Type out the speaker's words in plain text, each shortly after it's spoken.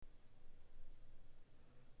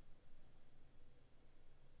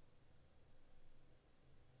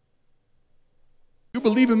You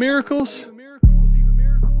believe in miracles?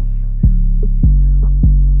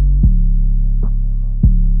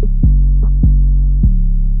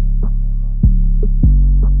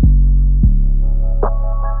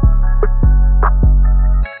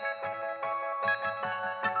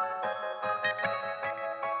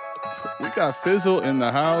 We got Fizzle in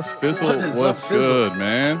the house. Fizzle, what's good,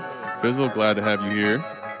 man? Fizzle, glad to have you here.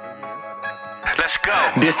 Let's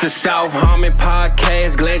go. This the South Harmon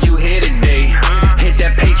Podcast. Glad you here today. Hit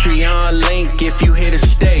that Patreon link if you here to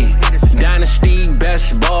stay. Dynasty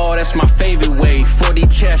best ball, that's my favorite way. 40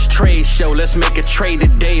 chess trade show. Let's make a trade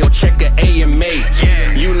today or check a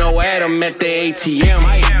AMA. You know Adam at the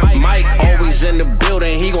ATM. Mike always in the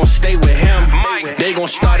building. He gon' stay with him. They gon'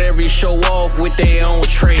 start every show off with their own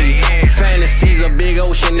trade. Fantasy's a big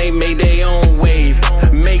ocean. They made their own wave.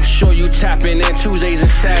 Make sure you tapping in Tuesdays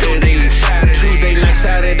and Saturdays. Tuesday night,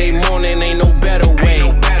 Saturday morning, ain't no better way.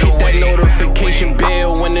 Hit that notification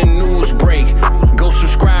bell when the news break. Go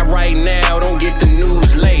subscribe right now, don't get the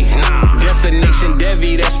news late. Destination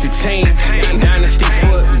Devi, that's the team. Dynasty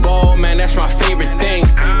football, man, that's my favorite thing.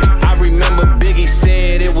 I remember Biggie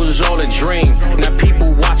said it was all a dream. Now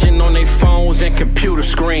people watching on their phones and computer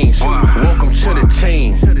screens. Welcome to the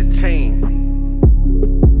team.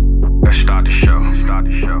 Let's start the show.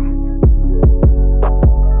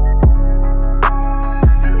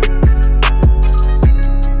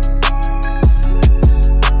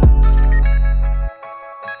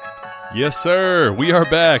 Yes, sir. We are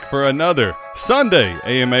back for another Sunday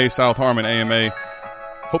AMA, South Harmon AMA.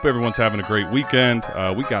 Hope everyone's having a great weekend.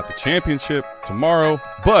 We got the championship tomorrow.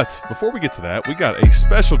 But before we get to that, we got a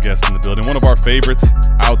special guest in the building, one of our favorites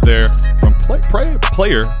out there from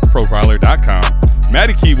playerprofiler.com,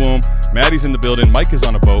 Maddie Kiwoom. Maddie's in the building. Mike is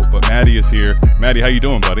on a boat, but Maddie is here. Maddie, how you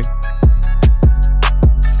doing, buddy?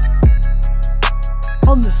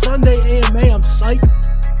 On the Sunday AMA, I'm psyched.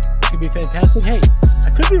 It's going to be fantastic. Hey, I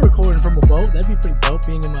could be recording from a boat. That'd be pretty dope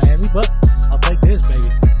being in Miami, but I'll take this, baby.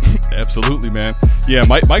 Absolutely, man. Yeah,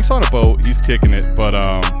 Mike's on a boat. He's kicking it, but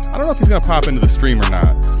I don't know if he's going to pop into the stream or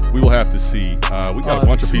not. We will have to see. We got a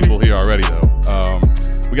bunch of people here already, though.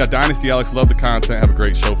 We got Dynasty Alex. Love the content. Have a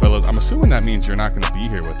great show, fellas. I'm assuming that means you're not going to be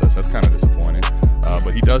here with us. That's kind of disappointing.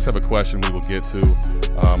 But he does have a question we will get to.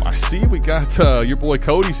 I see we got your boy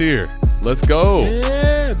Cody's here. Let's go.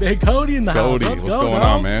 Yeah, big Cody in the house. Cody, what's going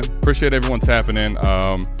on, man? Appreciate everyone tapping in.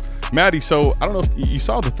 Maddie, so I don't know if you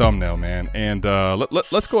saw the thumbnail, man, and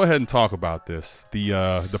let's go ahead and talk about this.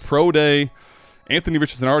 The Pro Day, Anthony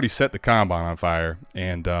Richardson already set the combine on fire,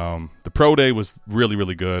 and the Pro Day was really,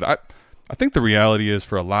 really good. I think the reality is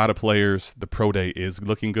for a lot of players, the Pro Day is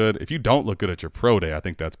looking good. If you don't look good at your Pro Day, I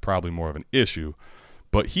think that's probably more of an issue.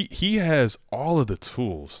 But he has all of the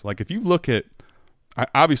tools. Like if you look at,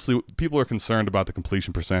 obviously people are concerned about the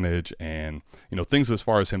completion percentage and things as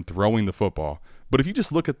far as him throwing the football. But if you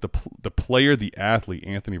just look at the player, the athlete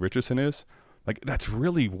Anthony Richardson is, like that's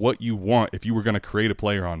really what you want if you were going to create a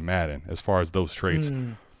player on Madden as far as those traits.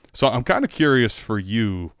 So I'm kind of curious for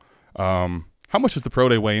you, how much does the Pro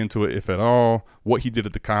Day weigh into it, if at all, what he did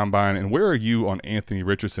at the Combine, and where are you on Anthony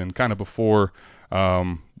Richardson kind of before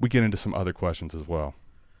we get into some other questions as well?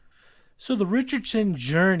 So the Richardson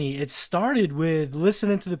journey, it started with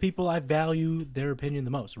listening to the people I value their opinion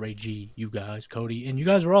the most. Ray G, you guys, Cody, and you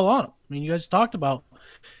guys were all on him. I mean, you guys talked about,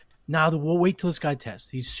 we'll wait till this guy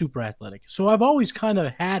tests. He's super athletic. So I've always kind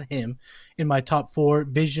of had him in my top four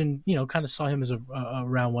vision, kind of saw him as a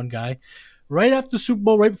round one guy. Right after the Super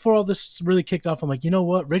Bowl, right before all this really kicked off, I'm like, you know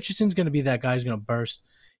what? Richardson's going to be that guy who's going to burst.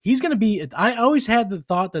 He's going to be – I always had the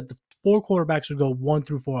thought that the four quarterbacks would go 1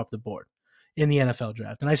 through 4 off the board in the NFL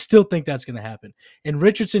draft. And I still think that's going to happen. And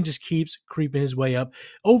Richardson just keeps creeping his way up.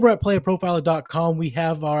 Over at playerprofiler.com, we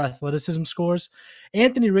have our athleticism scores.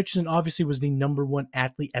 Anthony Richardson obviously was the number one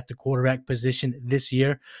athlete at the quarterback position this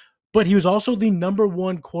year, but he was also the number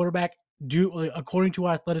one quarterback according to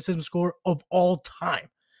our athleticism score of all time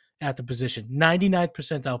at the position. 99th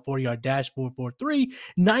percentile 40-yard dash, 4.43,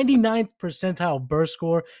 99th percentile burst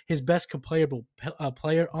score. His best complayable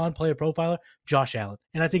player on Player Profiler, Josh Allen.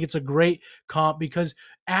 And I think it's a great comp because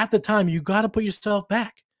at the time, you got to put yourself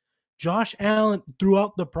back. Josh Allen,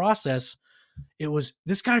 throughout the process, it was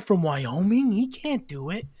this guy from Wyoming. He can't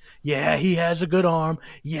do it. Yeah, he has a good arm.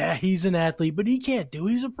 Yeah, he's an athlete, but he can't do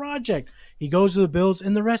it. He's a project. He goes to the Bills,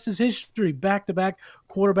 and the rest is history. Back-to-back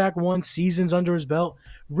quarterback 1 seasons under his belt.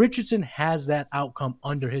 Richardson has that outcome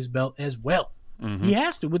under his belt as well. Mm-hmm. He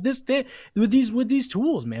has to with these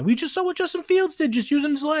tools, man. We just saw what Justin Fields did, just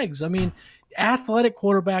using his legs. I mean, athletic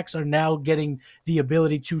quarterbacks are now getting the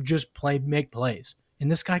ability to just make plays,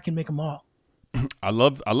 and this guy can make them all. I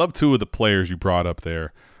love 2 of the players you brought up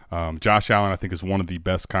there. Josh Allen, I think, is one of the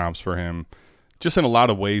best comps for him, just in a lot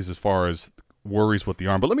of ways as far as worries with the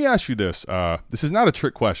arm. But let me ask you this. This is not a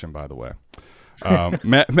trick question, by the way.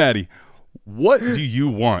 Maddie, what do you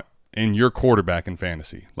want in your quarterback in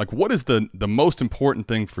fantasy? Like, what is the most important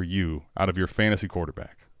thing for you out of your fantasy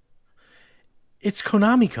quarterback? It's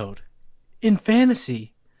Konami code. In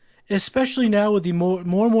fantasy, especially now with the more and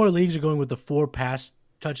more leagues are going with the 4 pass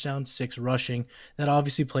touchdowns, 6 rushing. That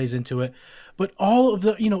obviously plays into it. But all of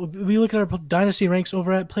the, we look at our dynasty ranks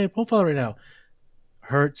over at Player Profile right now.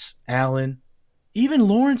 Hurts, Allen, even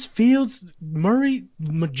Lawrence, Fields, Murray,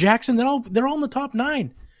 Jackson, they're all in the top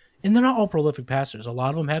 9. And they're not all prolific passers. A lot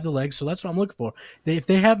of them have the legs, so that's what I'm looking for. If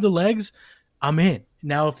they have the legs, I'm in.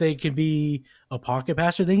 Now, if they can be a pocket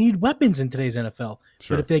passer, they need weapons in today's NFL.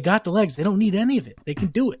 Sure. But if they got the legs, they don't need any of it. They can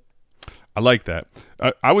do it. I like that.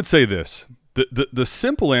 I would say this. The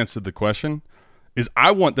simple answer to the question is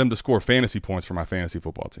I want them to score fantasy points for my fantasy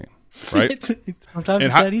football team, right? Sometimes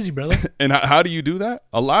it's that easy, brother. And how do you do that?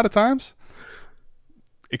 A lot of times,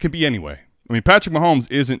 it can be anyway. I mean, Patrick Mahomes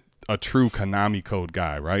isn't a true Konami code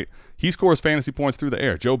guy, right? He scores fantasy points through the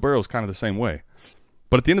air. Joe Burrow's kind of the same way.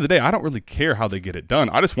 But at the end of the day, I don't really care how they get it done.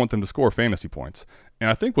 I just want them to score fantasy points. And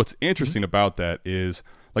I think what's interesting about that is,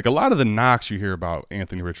 like, a lot of the knocks you hear about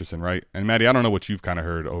Anthony Richardson, right? And Maddie, I don't know what you've kind of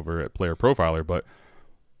heard over at Player Profiler, but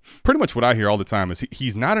pretty much what I hear all the time is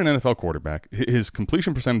he's not an NFL quarterback. His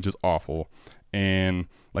completion percentage is awful, and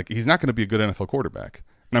like he's not going to be a good NFL quarterback.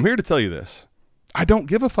 And I'm here to tell you this: I don't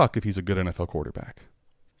give a fuck if he's a good NFL quarterback.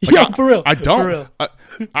 Like, for real. I don't. For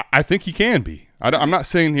real. I think he can be. I'm not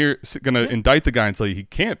saying here going to indict the guy and tell you he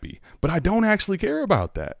can't be, but I don't actually care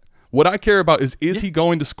about that. What I care about is he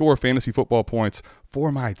going to score fantasy football points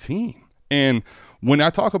for my team? And when I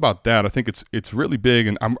talk about that, I think it's really big.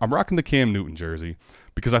 And I'm rocking the Cam Newton jersey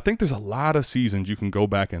because I think there's a lot of seasons you can go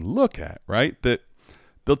back and look at, right? That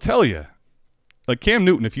they'll tell you. Like Cam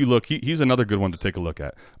Newton, if you look, he's another good one to take a look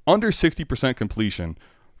at. Under 60% completion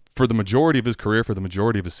for the majority of his career, for the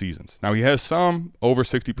majority of his seasons. Now, he has some over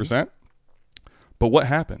 60%, but what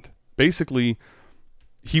happened? Basically,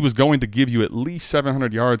 he was going to give you at least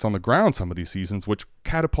 700 yards on the ground some of these seasons, which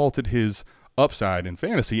catapulted his upside in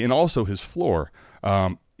fantasy and also his floor.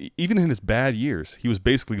 Even in his bad years, he was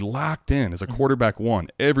basically locked in as a quarterback 1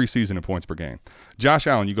 every season in points per game. Josh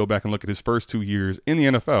Allen, you go back and look at his first 2 years in the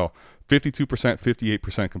NFL, 52%,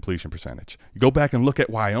 58% completion percentage. You go back and look at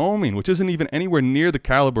Wyoming, which isn't even anywhere near the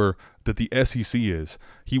caliber that the SEC is.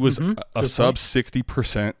 He was a sub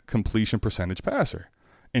 60% completion percentage passer.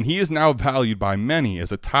 And he is now valued by many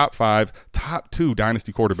as a top 5, top 2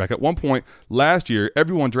 dynasty quarterback. At one point last year,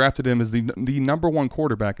 everyone drafted him as the number 1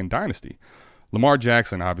 quarterback in dynasty. Lamar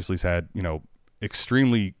Jackson obviously has had,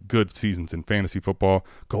 extremely good seasons in fantasy football.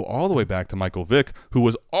 Go all the way back to Michael Vick, who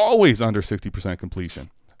was always under 60% completion.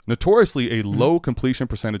 Notoriously a low completion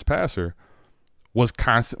percentage passer, was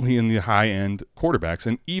constantly in the high-end quarterbacks.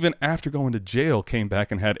 And even after going to jail, came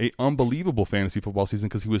back and had an unbelievable fantasy football season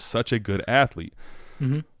because he was such a good athlete.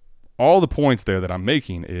 Mm-hmm. All the points there that I'm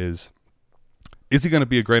making is he going to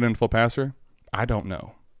be a great NFL passer? I don't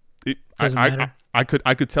know. Doesn't matter. I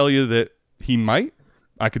could tell you that he might.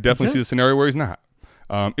 I could definitely see the scenario where he's not.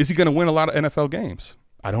 Is he going to win a lot of NFL games?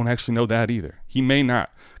 I don't actually know that either. He may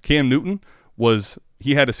not. Cam Newton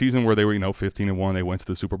he had a season where they were, 15-1. They went to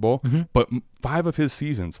the Super Bowl. Mm-hmm. But 5 of his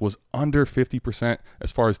seasons was under 50%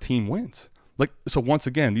 as far as team wins. So once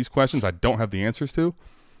again, these questions I don't have the answers to.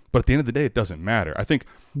 But at the end of the day, it doesn't matter. I think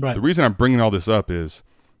the reason I'm bringing all this up is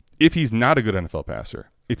if he's not a good NFL passer,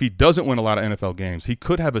 if he doesn't win a lot of NFL games, he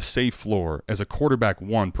could have a safe floor as a quarterback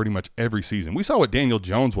 1 pretty much every season. We saw what Daniel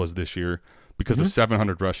Jones was this year because of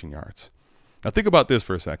 700 rushing yards. Now think about this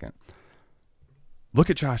for a second. Look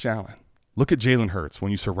at Josh Allen. Look at Jalen Hurts.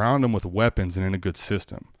 When you surround him with weapons and in a good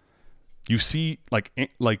system, you see like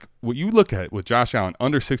what you look at with Josh Allen,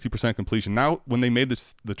 under 60% completion. Now when they made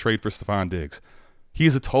the trade for Stephon Diggs, he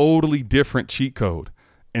is a totally different cheat code.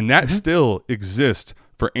 And that still exists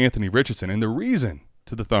for Anthony Richardson. And the reason,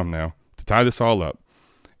 to the thumbnail, to tie this all up,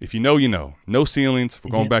 if you know, you know. No ceilings.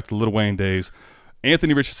 We're going back to the Lil Wayne days.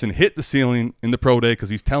 Anthony Richardson hit the ceiling in the pro day because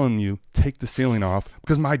he's telling you, take the ceiling off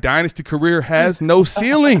because my dynasty career has no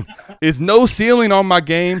ceiling. There's no ceiling on my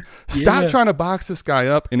game. Stop trying to box this guy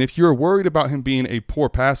up. And if you're worried about him being a poor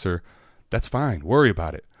passer, that's fine. Worry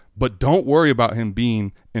about it. But don't worry about him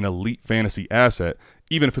being an elite fantasy asset,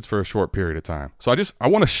 even if it's for a short period of time. So I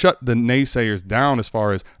want to shut the naysayers down as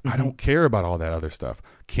far as I don't care about all that other stuff.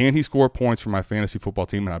 Can he score points for my fantasy football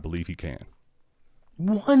team? And I believe he can.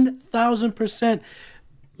 1,000%.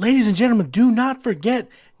 ladies and gentlemen, do not forget,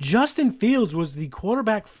 Justin Fields was the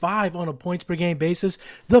quarterback 5 on a points per game basis.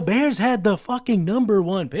 The Bears had the fucking number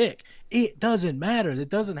 1 pick. It doesn't matter. It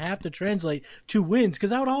doesn't have to translate to wins.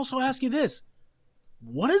 Because I would also ask you this.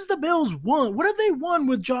 What has the Bills won? What have they won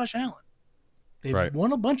with Josh Allen? They've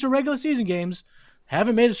won a bunch of regular season games,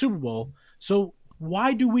 haven't made a Super Bowl. So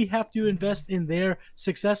why do we have to invest in their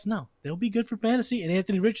success? No, they'll be good for fantasy. And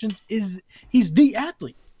Anthony Richardson he's the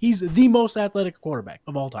athlete. He's the most athletic quarterback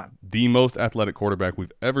of all time. The most athletic quarterback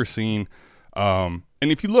we've ever seen. And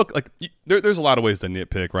if you look, like there's a lot of ways to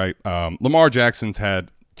nitpick, right? Lamar Jackson's had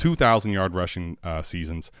 2,000-yard rushing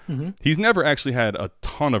seasons. Mm-hmm. He's never actually had a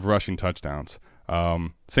ton of rushing touchdowns.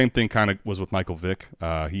 Same thing kind of was with Michael Vick.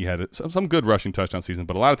 He had some good rushing touchdown season,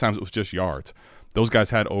 but a lot of times it was just yards. Those guys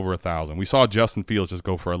had over 1,000. We saw Justin Fields just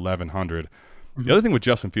go for 1,100. Mm-hmm. The other thing with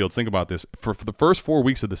Justin Fields, think about this. For the first 4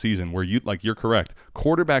 weeks of the season, where you're correct,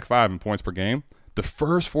 quarterback 5 in points per game, the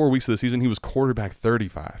first 4 weeks of the season, he was quarterback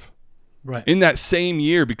 35. Right. In that same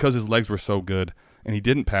year, because his legs were so good and he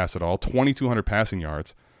didn't pass at all, 2,200 passing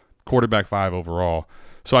yards, quarterback 5 overall.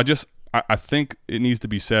 So I think it needs to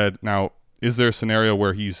be said. Now, is there a scenario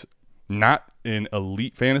where he's not an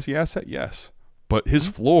elite fantasy asset? Yes. But his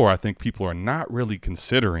floor, I think people are not really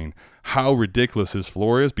considering how ridiculous his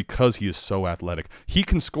floor is because he is so athletic. He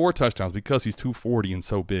can score touchdowns because he's 240 and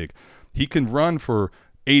so big. He can run for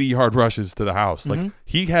 80-yard rushes to the house. Mm-hmm. Like,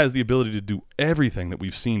 he has the ability to do everything that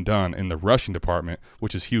we've seen done in the rushing department,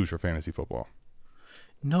 which is huge for fantasy football.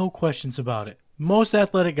 No questions about it. Most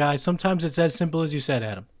athletic guys, sometimes it's as simple as you said,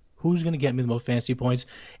 Adam. Who's going to get me the most fantasy points?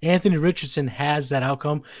 Anthony Richardson has that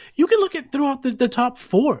outcome. You can look at throughout the top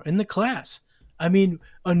 4 in the class. I mean,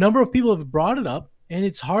 a number of people have brought it up, and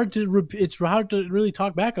it's hard to really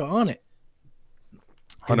talk back on it.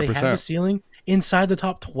 100%. Do they have a ceiling inside the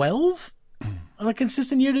top 12 on a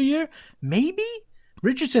consistent year to year? Maybe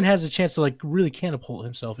Richardson has a chance to really catapult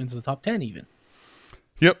himself into the top 10 even.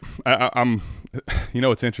 Yep. I'm.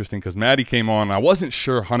 It's interesting because Maddie came on. I wasn't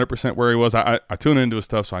sure 100% where he was. I tune into his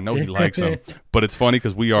stuff, so I know he likes him. But it's funny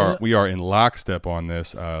because we are in lockstep on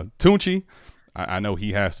this. Tunchi, I know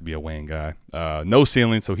he has to be a Wayne guy. No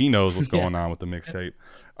ceiling, so he knows what's going on with the mixtape.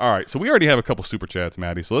 All right, so we already have a couple super chats,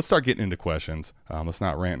 Maddie. So let's start getting into questions. Let's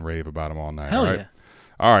not rant and rave about them all night. Hell all right? Yeah.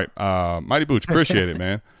 All right, Mighty Booch, appreciate it,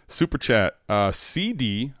 man. Super chat.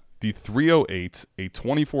 CD, the 308, a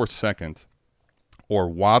 24-second, or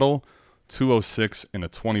Waddle, 206 and a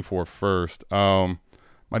 24 first.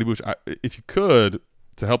 Mighty Booch, if you could,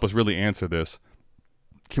 to help us really answer this,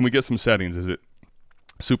 can we get some settings? Is it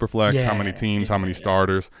super flex? Yeah. How many teams? How many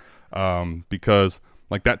starters? Because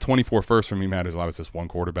like that 24 first for me matters a lot. It's just one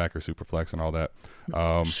quarterback or super flex and all that.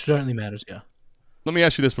 Certainly matters, yeah. Let me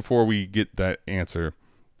ask you this before we get that answer.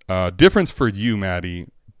 Difference for you, Maddie,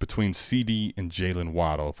 between CD and Jalen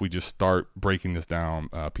Waddle, if we just start breaking this down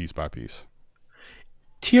piece by piece.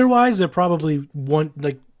 Tier-wise, they're probably one,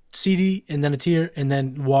 like CD and then a tier and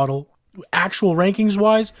then Waddle. Actual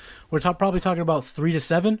rankings-wise, we're probably talking about 3 to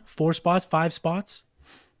 7, 4 spots, 5 spots.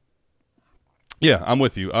 Yeah, I'm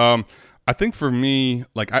with you. I think for me,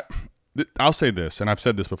 I'll say this, and I've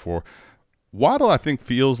said this before. Waddle, I think,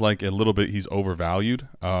 feels like a little bit he's overvalued.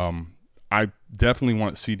 I definitely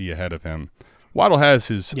want CD ahead of him. Waddle has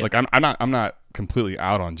his I'm not completely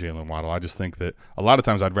out on Jalen Waddle. I just think that a lot of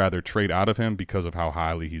times I'd rather trade out of him because of how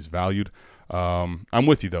highly he's valued. I'm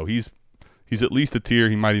with you though. He's at least a tier.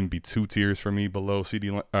 He might even be 2 tiers for me below CD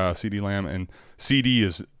Lamb, and CD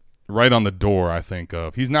is right on the door. I think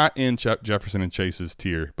of he's not in Jefferson and Chase's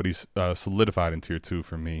tier, but he's solidified in tier 2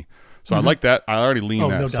 for me. So I like that. I already lean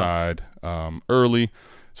that side early.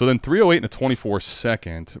 So then 308 and a 24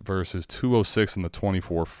 second versus 206 and the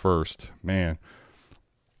 24 first. Man,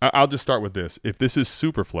 I'll just start with this. If this is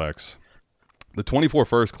super flex, the 24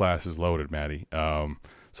 first class is loaded, Maddie.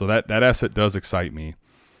 So that asset does excite me.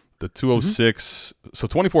 The 206, so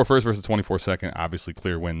 24 first versus 24 second, obviously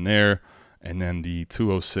clear win there. And then the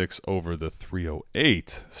 206 over the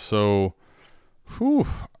 308. So,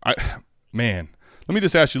 let me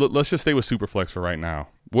just ask you, let's just stay with Superflex for right now.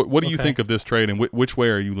 What do you think of this trade, and which way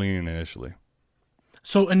are you leaning initially?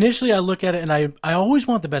 So initially I look at it, and I always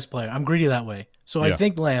want the best player. I'm greedy that way. So I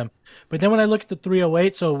think Lamb. But then when I look at the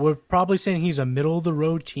 308, so we're probably saying he's a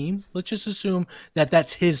middle-of-the-road team. Let's just assume that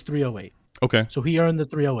that's his 308. Okay. So he earned the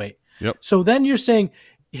 308. Yep. So then you're saying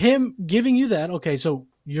him giving you that, okay, so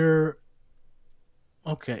you're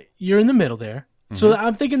in the middle there. Mm-hmm. So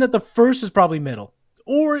I'm thinking that the first is probably middle,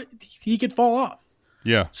 or he could fall off.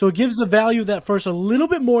 Yeah. So it gives the value of that first a little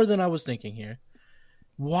bit more than I was thinking here.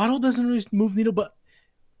 Waddle doesn't really move the needle, but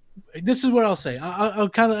this is what I'll say. I'm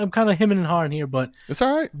kind of hemming and hawing here, but It's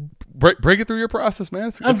all right. Break it through your process, man.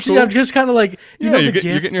 It's I'm cool. just kind of like you're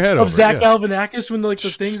getting your head of over Zach it. Yeah. Galifianakis when like the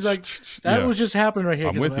things like that was just happening right here.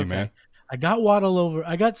 I'm with you, man. I got Waddle over.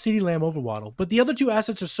 I got CeeDee Lamb over Waddle, but the other two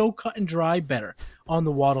assets are so cut and dry better on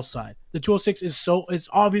the Waddle side. The 206 it's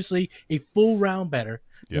obviously a full round better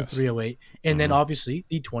than 308, and then obviously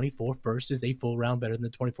the 24 first is a full round better than the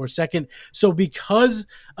 24 second. So because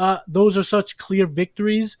those are such clear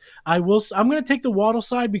victories, I'm going to take the Waddle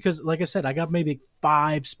side because, like I said, I got maybe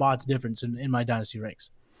 5 spots difference in my dynasty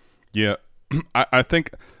ranks. Yeah, I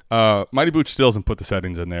think Mighty Booch still hasn't put the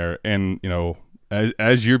settings in there, and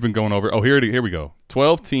as you've been going over, here we go.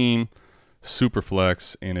 12-team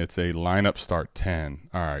Superflex, and it's a lineup start 10.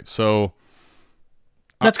 All right, so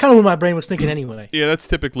that's kind of what my brain was thinking anyway. Yeah, that's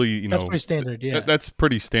typically that's pretty standard. Yeah, that's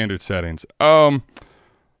pretty standard settings.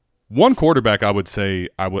 One quarterback, I would say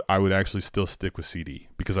I would actually still stick with CD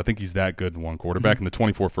because I think he's that good in one quarterback, and the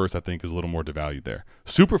 24 first I think is a little more devalued there.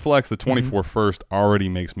 Superflex, the 24 first already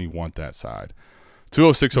makes me want that side.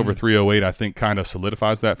 206 over 308, I think kind of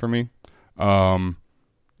solidifies that for me.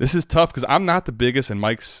 This is tough because I'm not the biggest, and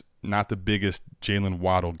Mike's not the biggest Jalen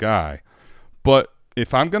Waddle guy. But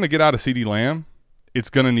if I'm going to get out of CeeDee Lamb, it's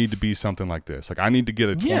going to need to be something like this. Like I need to get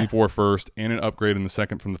a 24 first and an upgrade in the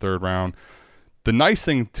second from the third round. The nice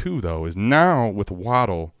thing, too, though, is now with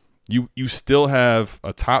Waddle, you still have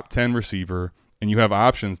a top 10 receiver, and you have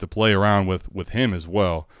options to play around with him as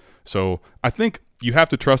well. So I think you have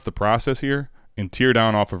to trust the process here and tear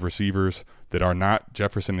down off of receivers that are not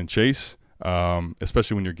Jefferson and Chase.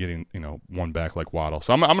 Especially when you're getting, one back like Waddle.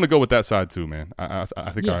 So I'm going to go with that side too, man. I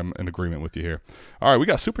think I'm in agreement with you here. All right, we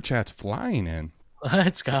got Super Chats flying in.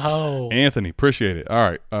 Let's go. Anthony, appreciate it. All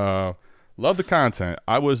right. Love the content.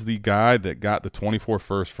 I was the guy that got the 24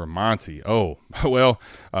 first for Monty. Oh, well,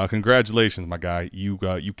 congratulations, my guy. You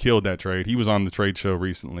killed that trade. He was on the trade show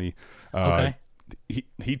recently. Okay.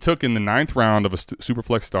 He took in the 9th round of a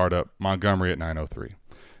Superflex startup, Montgomery at 903.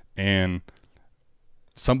 And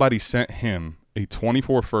somebody sent him a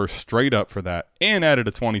 24 first straight up for that and added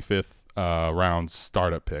a 25th round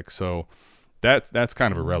startup pick. So that's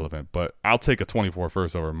kind of irrelevant, but I'll take a 24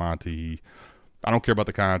 first over Monty. I don't care about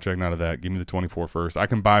the contract, none of that. Give me the 24 first. I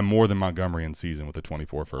can buy more than Montgomery in season with the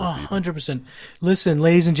 24 first. 100%. Listen,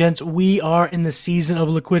 ladies and gents, we are in the season of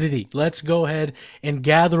liquidity. Let's go ahead and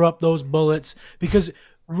gather up those bullets because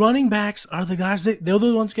running backs are the guys they're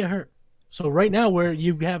the ones that get hurt. So right now where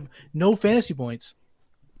you have no fantasy points,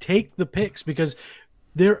 take the picks because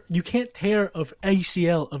you can't tear of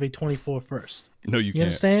ACL of a 24 first. No, you can't. You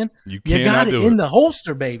understand? You got it in the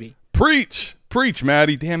holster, baby. Preach,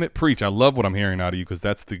 Maddie. Damn it, preach. I love what I'm hearing out of you because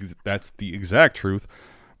that's the exact truth.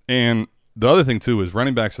 And the other thing too is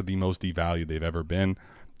running backs are the most devalued they've ever been.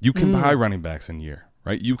 You can buy running backs in year,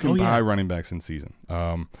 right? You can buy running backs in season.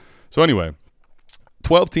 So anyway,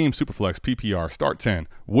 12-team Superflex PPR start 10.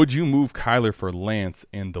 Would you move Kyler for Lance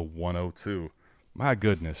in the 102? My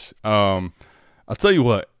goodness. I'll tell you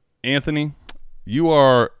what, Anthony, you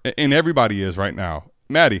are, and everybody is right now,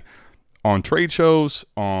 Maddie, on trade shows,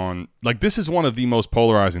 this is one of the most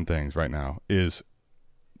polarizing things right now is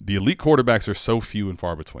the elite quarterbacks are so few and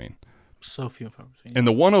far between. So few and far between. And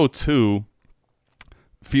the 102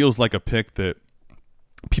 feels like a pick that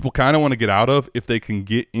people kind of want to get out of if they can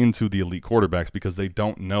get into the elite quarterbacks because they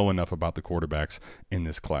don't know enough about the quarterbacks in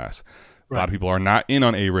this class. Right. A lot of people are not in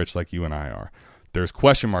on A-Rich like you and I are. There's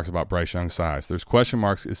question marks about Bryce Young's size. There's question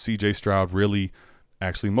marks, is C.J. Stroud really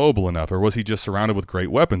actually mobile enough, or was he just surrounded with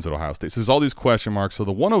great weapons at Ohio State? So there's all these question marks. So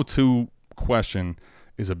the 102 question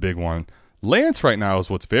is a big one. Lance right now is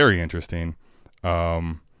what's very interesting.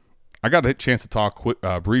 I got a chance to talk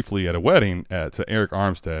briefly at a wedding to Eric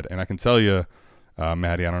Armstead, and I can tell you,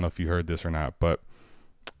 Maddie, I don't know if you heard this or not, but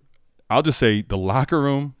I'll just say the locker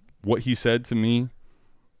room, what he said to me,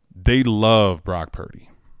 they love Brock Purdy.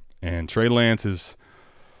 And Trey Lance is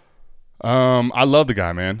I love the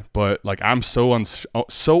guy, man, but I'm so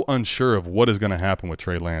unsure of what is going to happen with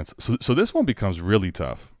Trey Lance. So this one becomes really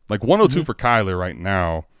tough. 102 for Kyler right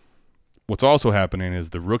now. What's also happening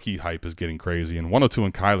is the rookie hype is getting crazy, and 102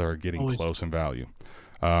 and Kyler are getting close in value.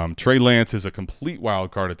 Trey Lance is a complete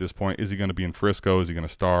wild card at this point. Is he going to be in Frisco? Is he going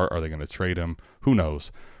to start? Are they going to trade him? Who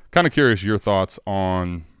knows? Kind of curious your thoughts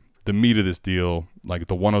on the meat of this deal, like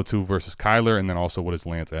the 102 versus Kyler, and then also what does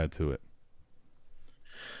Lance add to it?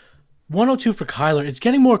 102 for Kyler. It's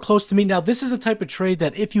getting more close to me. Now, this is a type of trade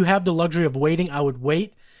that if you have the luxury of waiting, I would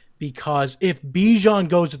wait because if Bijan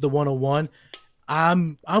goes at the 101,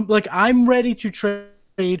 I'm ready to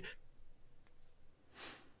trade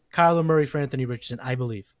Kyler Murray for Anthony Richardson, I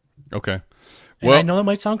believe. Okay. Well, and I know that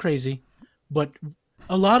might sound crazy, but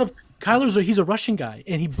a lot of he's a rushing guy,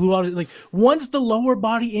 and he blew out. Like, once the lower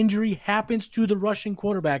body injury happens to the rushing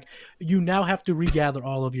quarterback, you now have to regather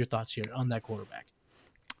all of your thoughts here on that quarterback.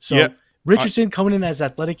 So Richardson coming in as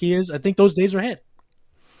athletic he is, I think those days are ahead.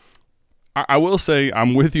 I will say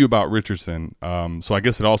I'm with you about Richardson. So I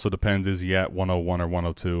guess it also depends, is he at 101 or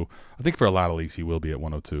 102? I think for a lot of leagues he will be at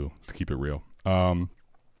 102, to keep it real.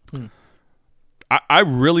 I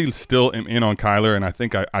really still am in on Kyler, and I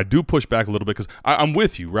think I do push back a little bit because I'm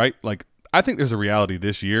with you, right? Like, I think there's a reality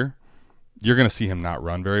this year. You're going to see him not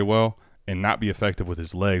run very well and not be effective with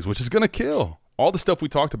his legs, which is going to kill all the stuff we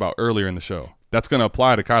talked about earlier in the show. That's going to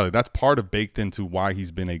apply to Kyler. That's part of baked into why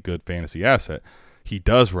he's been a good fantasy asset. He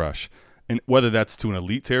does rush. And whether that's to an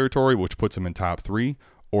elite territory, which puts him in top 3,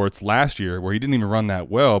 or it's last year where he didn't even run that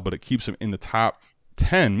well, but it keeps him in the top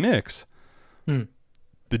 10 mix.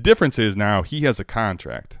 The difference is now he has a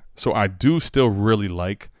contract. So I do still really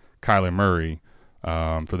like Kyler Murray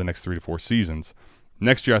for the next 3 to 4 seasons.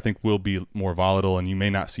 Next year I think will be more volatile, and you may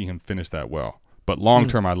not see him finish that well. But long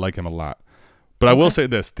term, I like him a lot. But I will say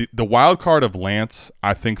this. The wild card of Lance,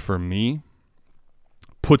 I think for me,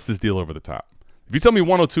 puts this deal over the top. If you tell me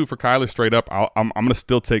 102 for Kyler straight up, I'm going to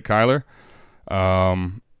still take Kyler.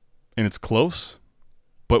 And it's close.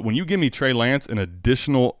 But when you give me Trey Lance, an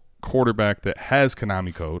additional quarterback that has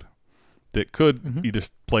Konami code, that could either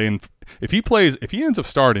play in – if he ends up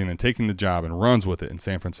starting and taking the job and runs with it in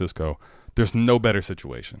San Francisco, there's no better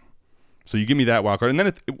situation. So you give me that wild card. And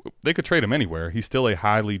then they could trade him anywhere. He's still a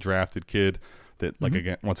highly drafted kid that,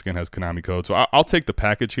 once again, has Konami code. So I'll take the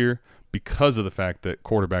package here because of the fact that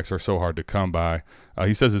quarterbacks are so hard to come by.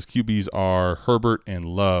 He says his QBs are Herbert and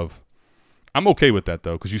Love. I'm okay with that,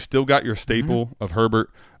 though, because you still got your staple of Herbert.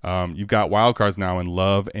 You've got wild cards now in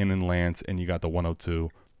Love and in Lance, and you got the 102.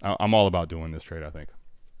 I'm all about doing this trade, I think.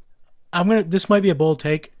 This might be a bold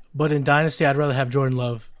take, but in Dynasty, I'd rather have Jordan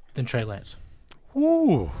Love than Trey Lance.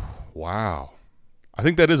 Ooh, wow. I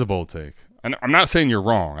think that is a bold take. And I'm not saying you're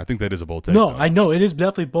wrong. I think that is a bold take. No, though. I know. It is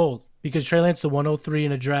definitely bold because Trey Lance is the 103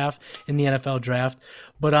 in a draft, in the NFL draft.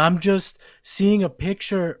 But I'm just seeing a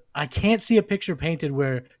picture. I can't see a picture painted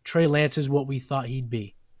where Trey Lance is what we thought he'd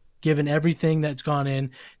be, given everything that's gone in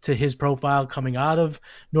to his profile coming out of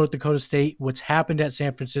North Dakota State, what's happened at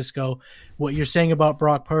San Francisco, what you're saying about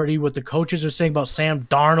Brock Purdy, what the coaches are saying about Sam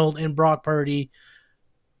Darnold and Brock Purdy.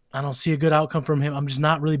 I don't see a good outcome from him. I'm just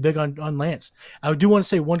not really big on Lance. I do want to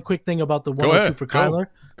say one quick thing about the 102 for Kyler.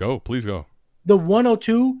 Please go. The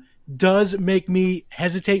 102 does make me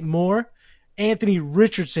hesitate more. Anthony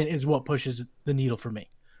Richardson is what pushes the needle for me.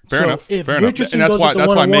 Fair enough. And that's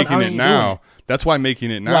why making it now. That's why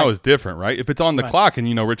making it now is different, right? If it's on the clock and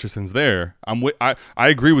you know Richardson's there, I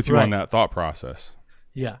agree with you on that thought process.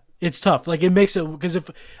 Yeah. It's tough. Like, it makes it – because if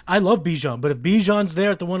 – I love Bijan, but if Bijan's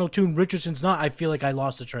there at the 102 and Richardson's not, I feel like I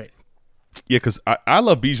lost the trade. Yeah, because I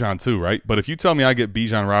love Bijan too, right? But if you tell me I get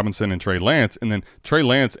Bijan Robinson and Trey Lance, and then Trey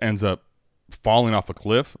Lance ends up falling off a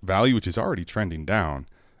cliff value, which is already trending down,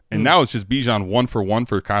 and now it's just Bijan 1-for-1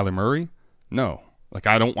 for Kyler Murray, no. Like,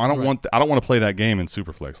 I don't want to play that game in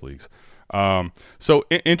Superflex leagues. So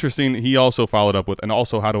interesting. He also followed up with, and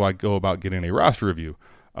also how do I go about getting a roster review?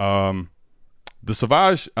 The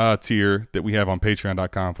Savage tier that we have on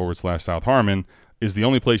patreon.com/South Harmon is the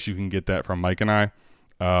only place you can get that from Mike and I.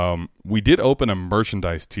 We did open a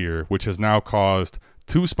merchandise tier, which has now caused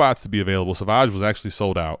 2 spots to be available. Savage was actually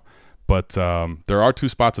sold out, but there are 2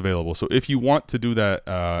 spots available. So if you want to do that,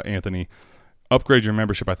 Anthony, upgrade your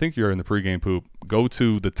membership. I think you're in the pregame poop. Go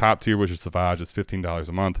to the top tier, which is Savage. It's $15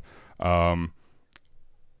 a month.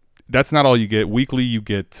 That's not all you get. Weekly, you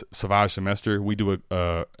get Savage Semester. We do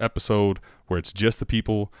a episode where it's just the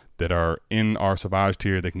people that are in our Savage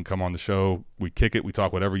tier. They can come on the show. We kick it. We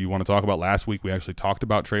talk whatever you want to talk about. Last week, we actually talked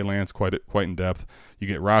about Trey Lance quite in depth. You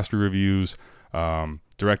get roster reviews,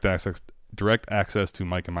 direct access to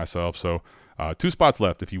Mike and myself. So 2 spots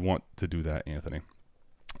left if you want to do that, Anthony.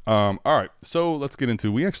 All right, so let's get into.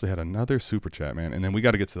 We actually had another super chat, man, and then we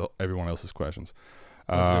got to get to everyone else's questions.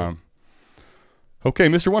 Okay,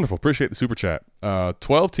 Mr. Wonderful, appreciate the super chat.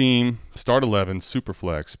 12-team, start 11, super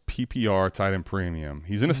flex, PPR, tight end premium.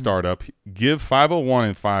 He's in a startup. Give 501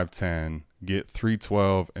 and 510, get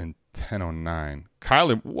 312 and 1009.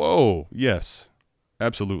 Kyler, whoa, yes,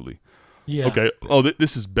 absolutely. Yeah. Okay. Oh,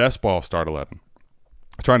 this is best ball start 11.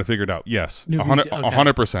 Trying to figure it out. Yes,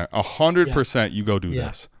 100%. 100%. You go do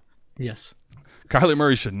this. Yes. Kyler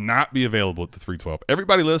Murray should not be available at the 312.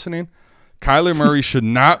 Everybody listening. Kyler Murray should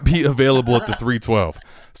not be available at the 312.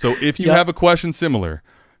 So if you have a question similar,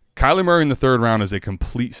 Kyler Murray in the 3rd round is a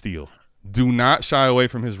complete steal. Do not shy away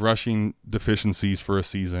from his rushing deficiencies for a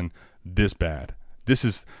season this bad. this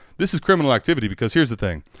is criminal activity because here's the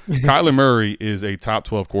thing. Kyler Murray is a top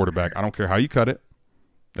 12 quarterback. I don't care how you cut it.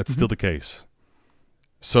 That's still the case.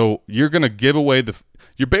 So you're going to give away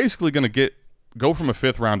you're basically going to go from a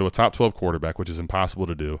 5th round to a top 12 quarterback, which is impossible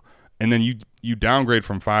to do. And then you downgrade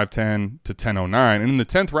from 5'10" to 10'09". And in the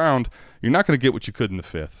 10th round, you're not going to get what you could in the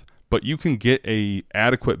 5th. But you can get a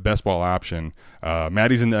adequate best ball option.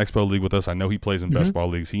 Maddie's in the Expo League with us. I know he plays in best ball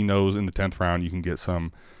leagues. He knows in the 10th round you can get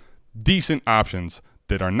some decent options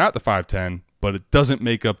that are not the 5'10", but it doesn't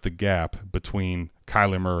make up the gap between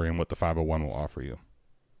Kyler Murray and what the 501 will offer you.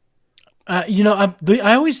 I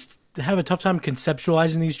always have a tough time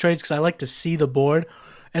conceptualizing these trades because I like to see the board.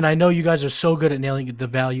 And I know you guys are so good at nailing the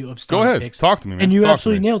value of starting Go ahead. picks. Talk to me, man. And you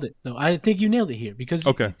absolutely nailed it, though. I think you nailed it here because,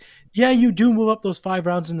 you do move up those 5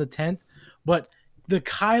 rounds in the 10th, but the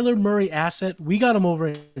Kyler Murray asset, we got him over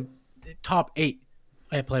in top 8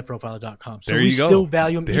 at playerprofiler.com. So we still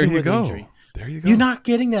value him even with injury. There you go. You're not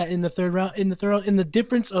getting that in the 3rd round. In the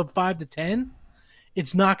difference of 5 to 10,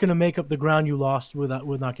 it's not going to make up the ground you lost with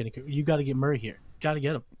not getting. You got to get Murray here. Got to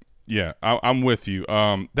get him. Yeah, I'm with you.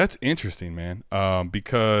 That's interesting, man.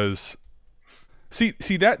 Because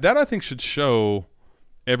see that I think should show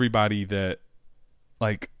everybody that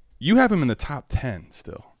like you have him in the top 10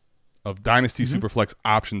 still of Dynasty Superflex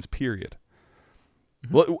options. Period.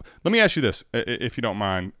 Well, let me ask you this, if you don't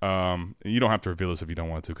mind. You don't have to reveal this if you don't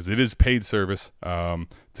want to, because it is paid service to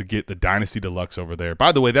get the Dynasty Deluxe over there.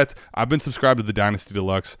 By the way, I've been subscribed to the Dynasty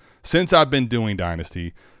Deluxe since I've been doing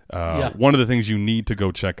Dynasty. One of the things you need to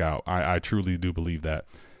go check out. I truly do believe that.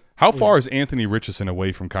 How far is Anthony Richardson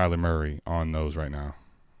away from Kyler Murray on those right now?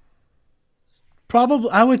 Probably,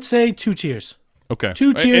 I would say 2 tiers. Okay.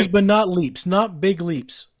 2 tiers, but not leaps, not big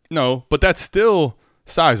leaps. No, but that's still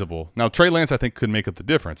sizable. Now, Trey Lance, I think, could make up the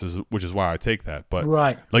difference, which is why I take that. But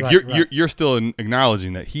you're still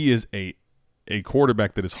acknowledging that he is a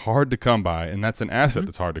quarterback that is hard to come by, and that's an asset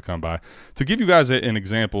that's hard to come by. To give you guys an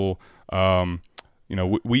example,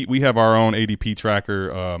 we have our own ADP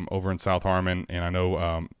tracker over in South Harmon, and I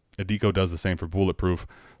know Adiko does the same for Bulletproof.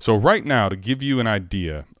 So right now, to give you an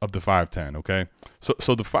idea of the 5'10", okay?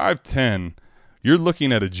 So the 5'10", you're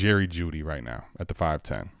looking at a Jerry Jeudy right now at the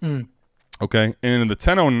 5'10". Okay? And in the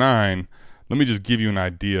 10'09", let me just give you an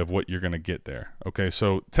idea of what you're going to get there. Okay?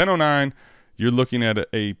 So 10'09", you're looking at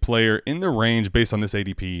a player in the range based on this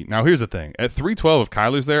ADP. Now, here's the thing. At 312, if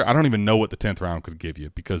Kyler's there, I don't even know what the 10th round could give you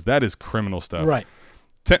because that is criminal stuff. Right.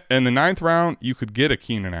 In the 9th round, you could get a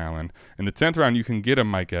Keenan Allen. In the 10th round, you can get a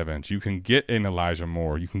Mike Evans. You can get an Elijah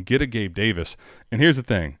Moore. You can get a Gabe Davis. And here's the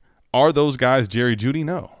thing. Are those guys Jerry Jeudy?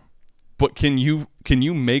 No. But can you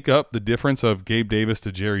make up the difference of Gabe Davis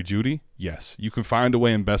to Jerry Jeudy? Yes. You can find a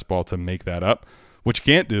way in best ball to make that up. What you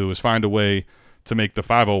can't do is find a way to make the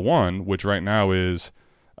 501, which right now is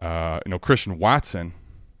Christian Watson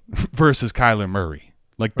versus Kyler Murray.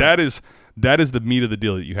 Like that is the meat of the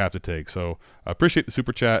deal that you have to take. So I appreciate the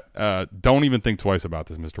super chat. Don't even think twice about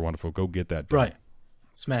this, Mr. Wonderful. Go get that done. Right.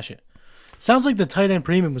 Smash it. Sounds like the tight end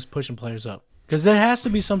premium was pushing players up because there has to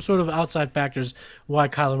be some sort of outside factors why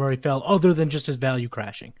Kyler Murray fell other than just his value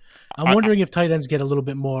crashing. I'm wondering if tight ends get a little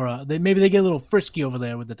bit more maybe they get a little frisky over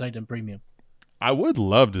there with the tight end premium. I would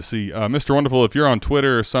love to see Mr. Wonderful, if you're on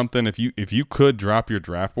Twitter or something, if you could drop your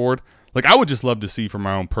draft board. Like I would just love to see from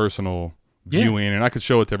my own personal viewing, and I could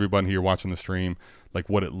show it to everybody here watching the stream, like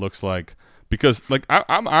what it looks like. Because like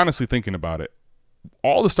I'm honestly thinking about it.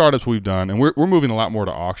 All the startups we've done, and we're moving a lot more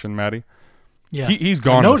to auction, Maddie. Yeah, he's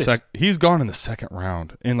gone. He's gone in the 2nd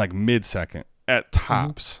round, in like mid-second at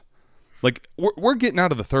tops. Like we're getting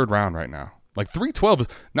out of the 3rd round right now. Like 312 is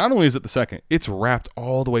not only is it the 2nd, it's wrapped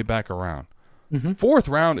all the way back around. 4th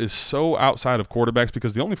round is so outside of quarterbacks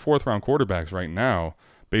because the only 4th round quarterbacks right now,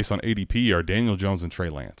 based on ADP, are Daniel Jones and Trey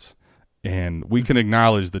Lance. And we can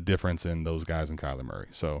acknowledge the difference in those guys and Kyler Murray.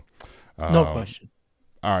 So, no question.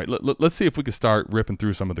 All right, let's see if we can start ripping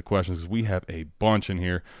through some of the questions because we have a bunch in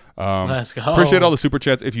here. Let's go. Appreciate all the super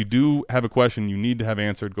chats. If you do have a question you need to have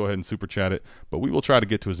answered, go ahead and super chat it. But we will try to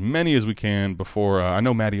get to as many as we can before. I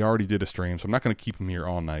know Maddie already did a stream, so I'm not going to keep him here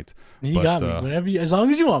all night. You got me. Whenever as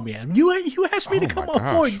long as you want me, Adam. You asked me to come on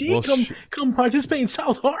 4D, come participate in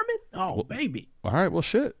South Harmon. Oh, baby. All right, well,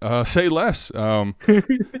 shit. Say less.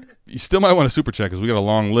 You still might want to super chat because we got a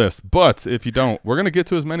long list. But if you don't, we're going to get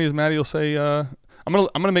to as many as Maddie will say. I'm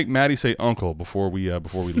gonna make Maddie say uncle before we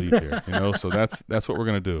leave here. So that's what we're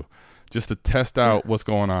gonna do, just to test out what's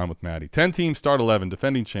going on with Maddie. 10 teams, start 11,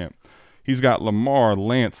 defending champ. He's got Lamar,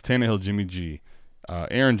 Lance, Tannehill, Jimmy G,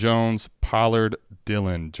 Aaron Jones, Pollard,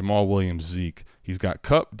 Dillon, Jamal Williams, Zeke. He's got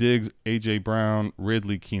Kupp, Diggs, AJ Brown,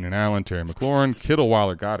 Ridley, Keenan Allen, Terry McLaurin, Kittle,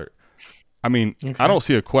 Waller, Goddard. I mean, Okay. I don't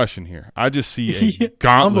see a question here. I just see a Yeah,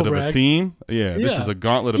 gauntlet of humble a brag. team. Yeah, this Yeah. is a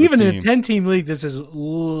gauntlet of Even a in team. a 10-team league, this is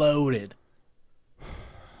loaded.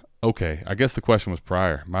 Okay, I guess the question was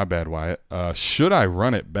prior. My bad, Wyatt. Should I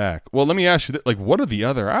run it back? Well, let me ask you, like, what are the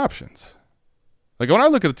other options? Like, when I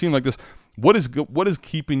look at a team like this, what is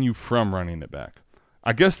keeping you from running it back?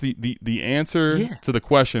 I guess the answer to the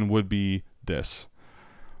question would be this.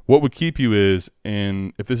 What would keep you is,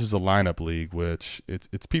 if this is a lineup league, which it's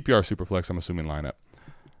PPR Superflex, I'm assuming lineup.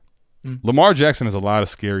 Lamar Jackson has a lot of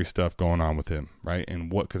scary stuff going on with him, right?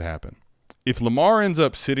 And what could happen? If Lamar ends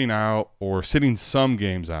up sitting out or sitting some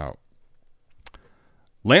games out,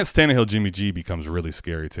 Lance Tannehill, Jimmy G becomes really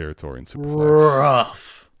scary territory in Superflex.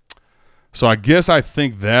 Rough. So I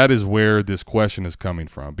think that is where this question is coming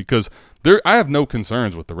from, because I have no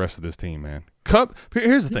concerns with the rest of this team, man.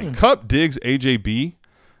 Here's the thing. Kupp, Diggs, AJB,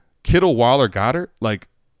 Kittle, Waller, Goddard, like,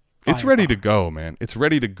 it's ready to go, man. It's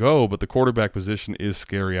ready to go, but the quarterback position is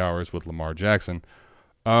scary hours with Lamar Jackson.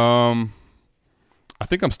 I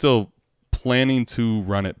think I'm still planning to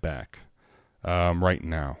run it back right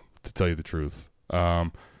now, to tell you the truth.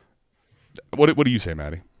 What do you say,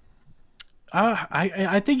 Maddie?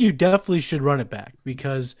 I think you definitely should run it back,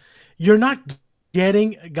 because you're not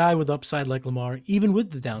getting a guy with upside like Lamar, even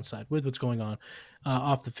with the downside, with what's going on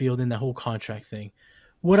off the field and the whole contract thing.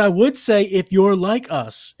 What I would say, if you're like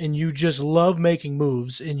us and you just love making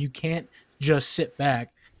moves and you can't just sit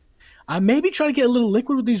back, I maybe try to get a little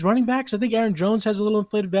liquid with these running backs. I think Aaron Jones has a little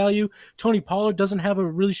inflated value. Tony Pollard doesn't have a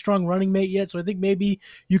really strong running mate yet, so I think maybe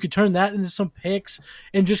you could turn that into some picks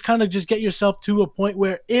and just kind of just get yourself to a point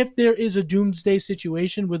where if there is a doomsday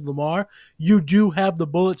situation with Lamar, you do have the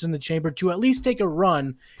bullets in the chamber to at least take a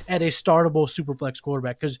run at a startable Superflex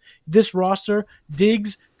quarterback, because this roster,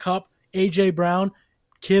 Diggs, Kupp, A.J. Brown,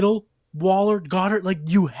 Kittle, Waller, Goddard, like,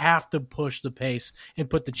 you have to push the pace and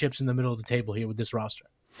put the chips in the middle of the table here with this roster.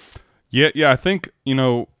 Yeah, I think,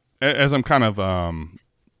 as I'm kind of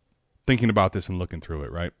thinking about this and looking through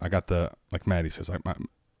it, right? I got like Maddie says, like my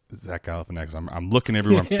Zach Galifianakis. I'm looking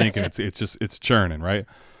everywhere. I'm thinking it's churning, right?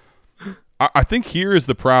 I think here is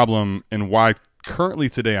the problem, and why currently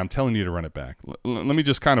today I'm telling you to run it back. Let me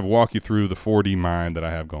just kind of walk you through the 4D mind that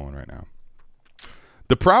I have going right now.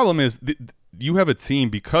 The problem is you have a team,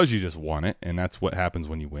 because you just won it, and that's what happens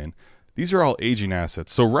when you win. These are all aging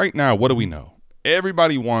assets. So right now, what do we know?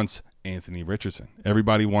 Everybody wants Anthony Richardson.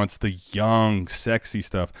 Everybody wants the young, sexy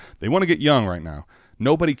stuff. They want to get young right now.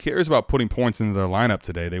 Nobody cares about putting points into their lineup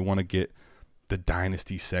today. They want to get the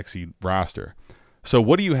dynasty sexy roster. So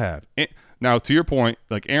what do you have? Now, to your point,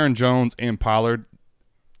 like Aaron Jones and Pollard,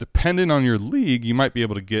 depending on your league, you might be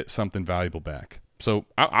able to get something valuable back. So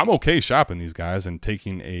I'm okay shopping these guys and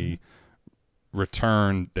taking a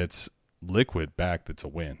return that's liquid back that's a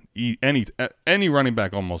win. Any running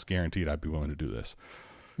back almost guaranteed I'd be willing to do this.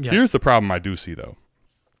 Yeah. Here's the problem I do see, though,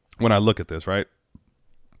 when I look at this, right?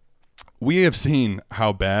 We have seen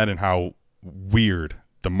how bad and how weird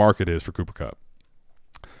the market is for Cooper Kupp.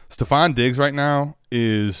 Stephon Diggs right now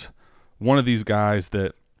is one of these guys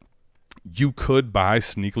that you could buy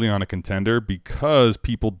sneakily on a contender, because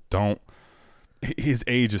people don't – his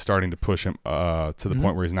age is starting to push him to the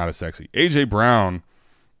point where he's not as sexy. A.J. Brown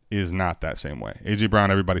is not that same way. A.J.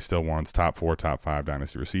 Brown, everybody still wants top 4, top 5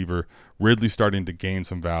 dynasty receiver. Ridley starting to gain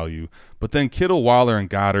some value. But then Kittle, Waller, and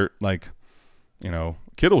Goddard,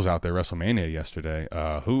 Kittle was out there WrestleMania yesterday.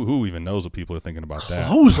 Who even knows what people are thinking about that?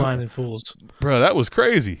 Clotheslining fools. Bro, that was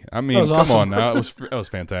crazy. I mean, come on now. That was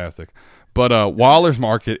fantastic. But Waller's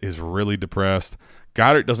market is really depressed.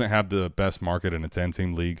 Goddard doesn't have the best market in a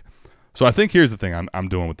 10-team league. So I think here's the thing I'm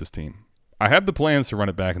doing with this team. I have the plans to run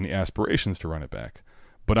it back and the aspirations to run it back.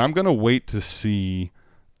 But I'm going to wait to see,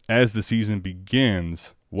 as the season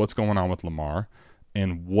begins, what's going on with Lamar,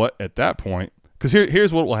 and what at that point, because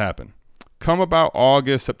here's what will happen. Come about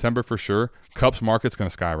August, September for sure, Kupp's market's going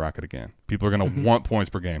to skyrocket again. People are going to want points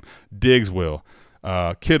per game. Diggs will.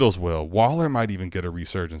 Kittle's will. Waller might even get a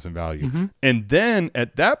resurgence in value. And then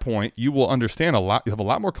at that point, you will understand a lot. You have a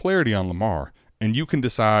lot more clarity on Lamar, and you can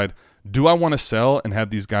decide, do I want to sell and have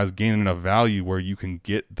these guys gain enough value where you can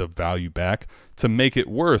get the value back to make it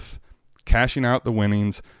worth cashing out the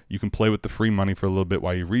winnings? You can play with the free money for a little bit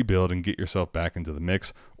while you rebuild and get yourself back into the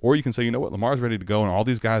mix. Or you can say, you know what, Lamar's ready to go and all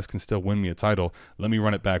these guys can still win me a title. Let me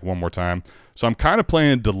run it back one more time. So I'm kind of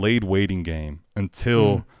playing a delayed waiting game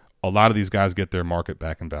until a lot of these guys get their market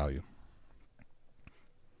back in value.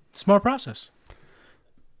 Smart process.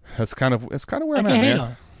 That's kind of where I'm at, hang man.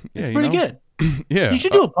 on. Yeah, it's pretty good. Yeah. You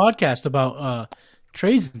should do a podcast about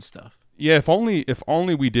trades and stuff. Yeah, if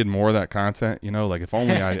only we did more of that content, like if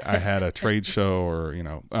only I had a trade show or,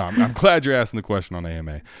 I'm glad you're asking the question on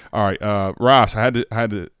AMA. All right, Ross, I had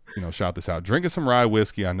to shout this out. Drinking some rye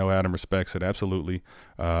whiskey. I know Adam respects it. Absolutely.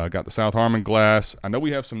 Got the South Harmon glass. I know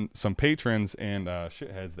we have some patrons and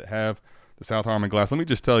shitheads that have the South Harmon glass. Let me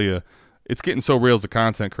just tell you, it's getting so real as a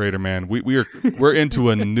content creator, man. We're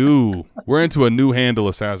into a new handle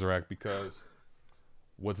of Sazerac because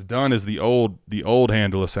what's done is the old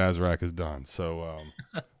handle of Sazerac is done. So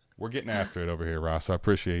we're getting after it over here, Ross. So I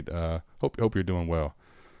appreciate. Hope you're doing well.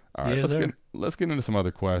 All right, let's get into some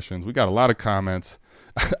other questions. We got a lot of comments.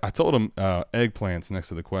 I told them eggplants next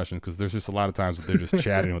to the question because there's just a lot of times that they're just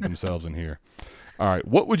chatting with themselves in here. All right,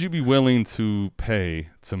 what would you be willing to pay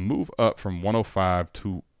to move up from 105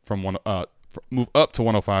 to move up to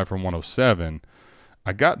 105 from 107?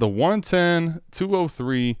 I got the 110,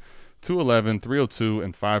 203. 211, 302,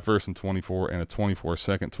 and 5 first and 24, and a 24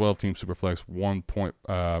 second, 12-team Superflex, 1 point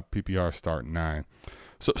PPR start 9.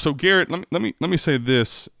 So Garrett, let me say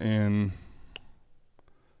this, and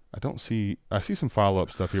I see some follow up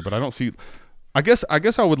stuff here, but I don't see. I guess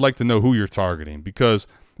I would like to know who you're targeting because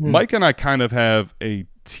Mike and I kind of have a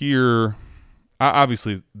tier.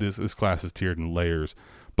 Obviously, this class is tiered in layers,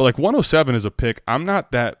 but like 107 is a pick I'm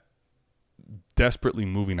not that desperately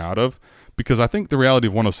moving out of. Because I think the reality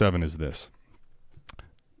of 107 is this.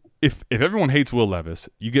 If everyone hates Will Levis,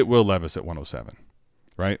 you get Will Levis at 107,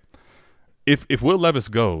 right? If Will Levis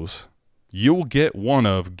goes, you'll get one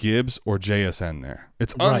of Gibbs or JSN there.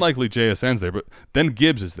 It's unlikely JSN's there, but then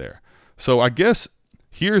Gibbs is there. So I guess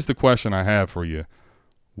here's the question I have for you.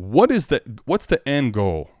 What's the end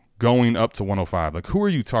goal going up to 105? Like, who are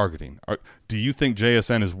you targeting? Do you think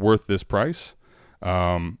JSN is worth this price?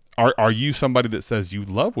 Are you somebody that says you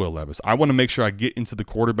love Will Levis? I want to make sure I get into the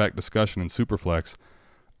quarterback discussion in Superflex.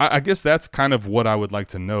 I guess that's kind of what I would like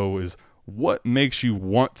to know is what makes you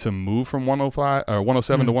want to move from 105 or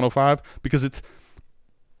 107 to 105? Because it's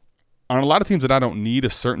on a lot of teams that I don't need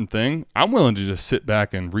a certain thing. I'm willing to just sit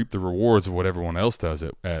back and reap the rewards of what everyone else does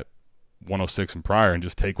at 106 and prior and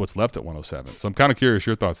just take what's left at 107. So I'm kind of curious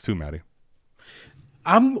your thoughts too, Maddie.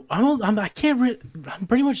 I'm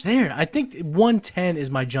pretty much there. I think 110 is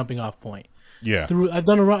my jumping off point. Yeah. I've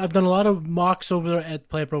done a lot of mocks over there at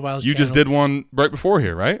Player Profiles. You just did one right before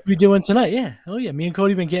here, right? We did one tonight. Yeah. Oh yeah. Me and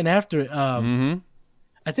Cody been getting after it.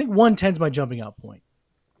 I think 110 is my jumping off point.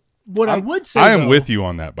 I would say I am with you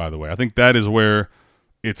on that, by the way. I think that is where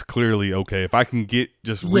it's clearly okay. If I can get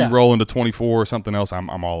just re-roll into 24 or something else, I'm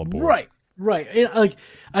all aboard. Right. Like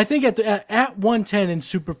I think at 110 in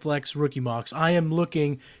Superflex rookie mocks, I am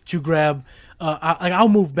looking to grab. I'll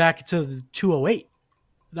move back to the 208.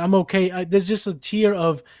 I'm okay. There's just a tier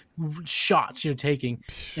of shots you're taking,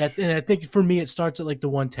 and I think for me it starts at like the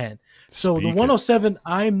 110. So the 107,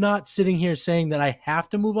 I'm not sitting here saying that I have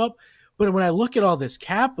to move up. But when I look at all this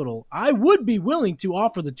capital, I would be willing to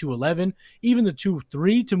offer the 211, even the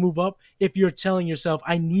 2-3 to move up if you're telling yourself,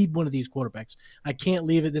 I need one of these quarterbacks. I can't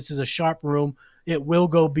leave it. This is a sharp room. It will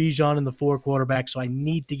go Bijan in the 4 quarterback, so I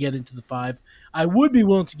need to get into the 5. I would be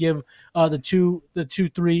willing to give the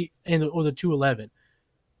 2-3 or the 211.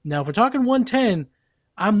 Now, if we're talking 110,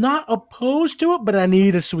 I'm not opposed to it, but I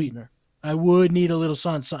need a sweetener. I would need a little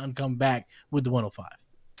something come back with the 105.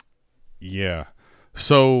 Yeah.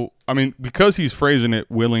 So, I mean, because he's phrasing it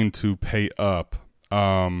willing to pay up,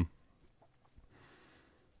 man,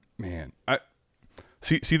 I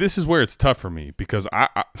see this is where it's tough for me because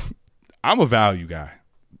I'm a value guy.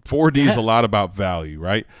 4D is a lot about value,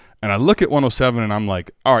 right? And I look at 107 and I'm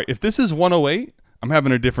like, all right, if this is 108, I'm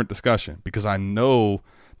having a different discussion because I know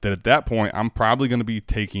that at that point I'm probably going to be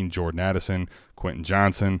taking Jordan Addison, Quentin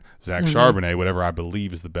Johnson, Zach Charbonnet, whatever I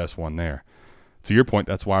believe is the best one there. To your point,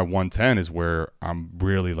 that's why 110 is where I'm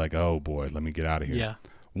really like, oh, boy, let me get out of here. Yeah.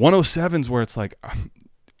 107 is where it's like,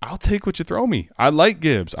 I'll take what you throw me. I like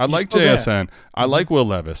Gibbs. I like JSN. I like Will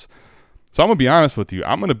Levis. So I'm going to be honest with you.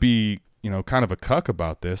 I'm going to be, kind of a cuck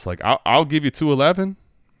about this. Like, I'll give you 211.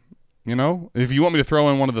 If you want me to throw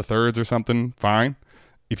in one of the thirds or something, fine.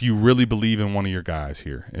 If you really believe in one of your guys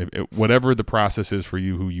here, whatever the process is for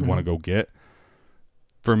you, who you want to go get.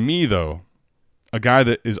 For me, though, a guy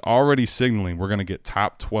that is already signaling we're going to get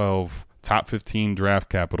top 12, top 15 draft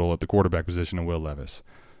capital at the quarterback position in Will Levis.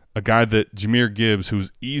 A guy that Jahmyr Gibbs,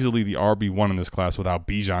 who's easily the RB1 in this class without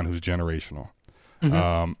Bijan, who's generational.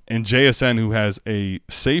 And JSN, who has a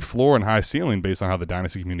safe floor and high ceiling based on how the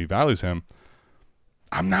dynasty community values him.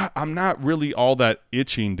 I'm not really all that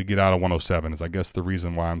itching to get out of 107 is I guess the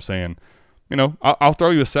reason why I'm saying, I'll throw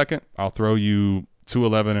you a second. I'll throw you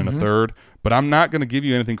 211 and a third, but I'm not going to give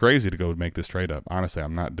you anything crazy to go make this trade up. Honestly,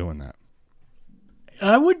 I'm not doing that.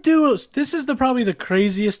 I would do. This is probably the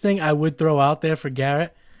craziest thing I would throw out there for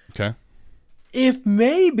Garrett. Okay. If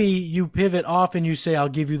maybe you pivot off and you say, I'll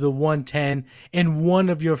give you the 110 and one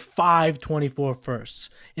of your 524 firsts,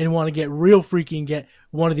 and want to get real freaky and get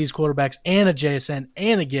one of these quarterbacks and a JSN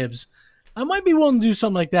and a Gibbs, I might be willing to do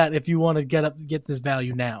something like that if you want to get this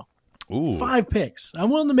value now. Ooh. 5 picks. I'm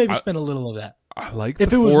willing to maybe spend a little of that. I like if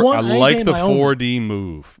the it was four, one, I like the 4D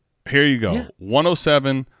move. Here you go. Yeah.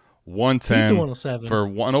 107, 110 107. for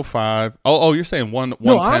 105. Oh, you're saying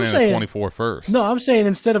 110 and a 24 first. No, I'm saying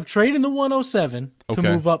instead of trading the 107 to Okay.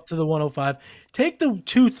 move up to the 105, take the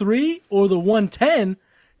 2-3 or the 110,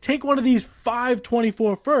 take one of these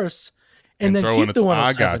 524 firsts, and then throw in keep the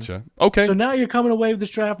 107. I gotcha. Okay. So now you're coming away with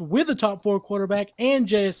this draft with a top 4 quarterback and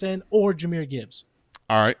JSN or Jahmyr Gibbs.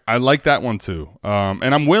 All right. I like that one too.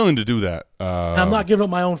 And I'm willing to do that. I'm not giving up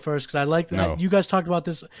my own first because I like that. No. You guys talked about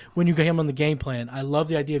this when you came on the game plan. I love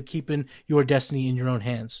the idea of keeping your destiny in your own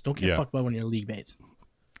hands. Don't get fucked about one of your league mates.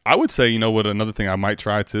 I would say, you know what, another thing I might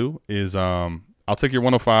try too is I'll take your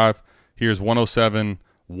 105. Here's 107,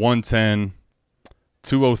 110,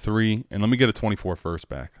 203, and let me get a 24 first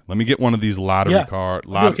back. Let me get one of these lottery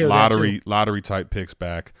lottery type picks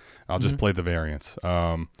back. I'll just play the variants.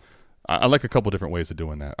 I like a couple different ways of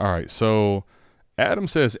doing that. All right, so Adam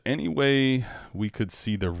says, any way we could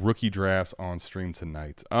see the rookie drafts on stream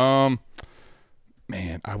tonight? Man,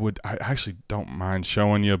 I actually don't mind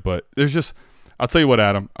showing you, but I'll tell you what,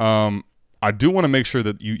 Adam. I do want to make sure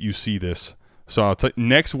that you see this. So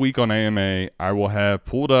next week on AMA, I will have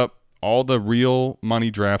pulled up all the real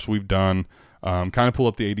money drafts we've done, kind of pull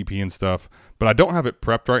up the ADP and stuff, but I don't have it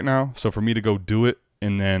prepped right now. So for me to go do it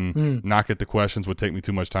and then not get the questions would take me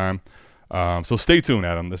too much time. So stay tuned,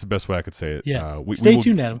 Adam. That's the best way I could say it. Yeah, stay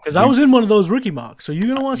tuned, Adam, because I was in one of those rookie mocks, so you're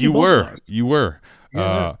going to want to see You both were. of ours. You were.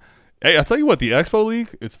 Yeah. Hey, I'll tell you what, the Expo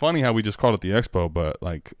League, it's funny how we just called it the Expo, but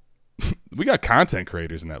like we got content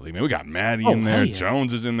creators in that league, man. We got Maddie in there, yeah.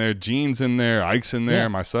 Jones is in there, Gene's in there, Ike's in there,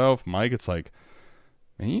 myself, Mike. It's like,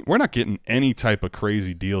 man, we're not getting any type of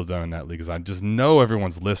crazy deals done in that league because I just know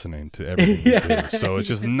everyone's listening to everything we do. So it's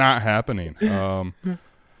just not happening.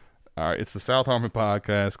 All right, it's the South Harmon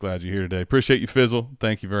Podcast. Glad you're here today. Appreciate you, Fizzle.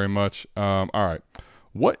 Thank you very much. All right.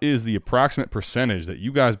 What is the approximate percentage that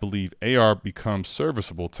you guys believe AR becomes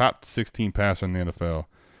serviceable top 16 passer in the NFL?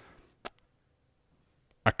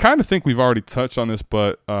 I kind of think we've already touched on this,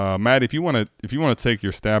 but Matt, if you want to take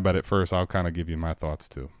your stab at it first, I'll kind of give you my thoughts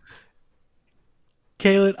too.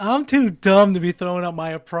 Caleb, I'm too dumb to be throwing out my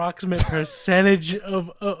approximate percentage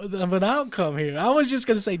of an outcome here. I was just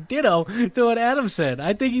going to say ditto to what Adam said.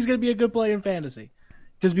 I think he's going to be a good player in fantasy.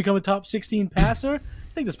 Does he become a top 16 passer?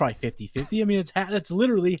 I think that's probably 50-50. I mean, it's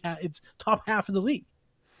literally it's top half of the league.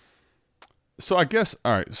 So I guess,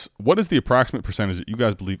 all right, so what is the approximate percentage that you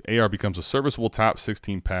guys believe AR becomes a serviceable top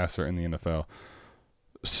 16 passer in the NFL?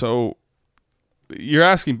 So you're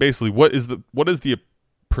asking basically what is the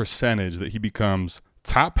percentage that he becomes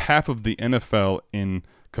top half of the NFL in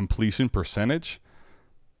completion percentage?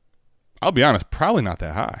 I'll be honest, probably not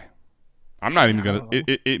that high. I'm not even going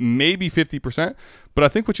to – it may be 50%, but I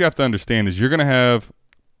think what you have to understand is you're going to have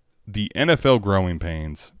the NFL growing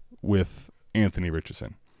pains with Anthony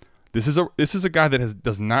Richardson. This is a guy that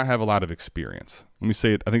does not have a lot of experience. Let me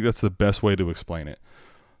say it. I think that's the best way to explain it.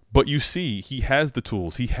 But you see, he has the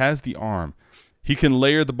tools. He has the arm. He can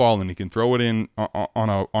layer the ball in. He can throw it in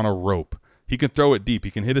on a rope. He can throw it deep.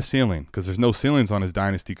 He can hit a ceiling because there's no ceilings on his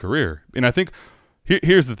dynasty career. And I think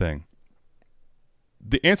here's the thing.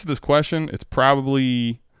 The answer to this question, it's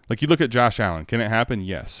probably like you look at Josh Allen. Can it happen?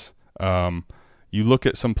 Yes. You look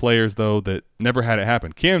at some players, though, that never had it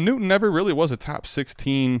happen. Cam Newton never really was a top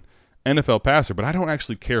 16 NFL passer, but I don't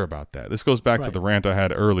actually care about that. This goes back to the rant I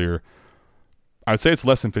had earlier. I'd say it's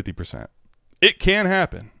less than 50%. It can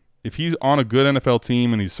happen. If he's on a good NFL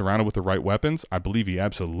team and he's surrounded with the right weapons, I believe he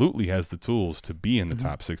absolutely has the tools to be in the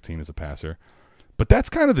top 16 as a passer. But that's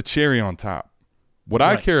kind of the cherry on top. What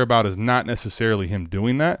I care about is not necessarily him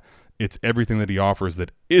doing that. It's everything that he offers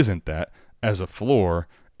that isn't that as a floor,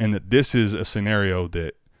 and that this is a scenario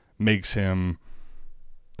that makes him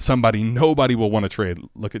somebody nobody will want to trade.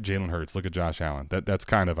 Look at Jalen Hurts. Look at Josh Allen. That's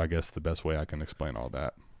kind of, I guess, the best way I can explain all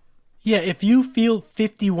that. Yeah, if you feel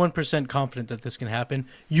 51% confident that this can happen,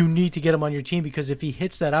 you need to get him on your team because if he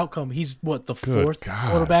hits that outcome, he's the fourth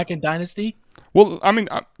quarterback in Dynasty? Well, I mean,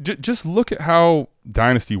 just look at how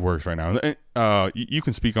Dynasty works right now. You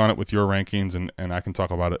can speak on it with your rankings, and I can talk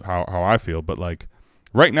about it how I feel. But, like,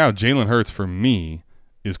 right now, Jalen Hurts, for me,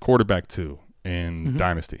 is quarterback 2 in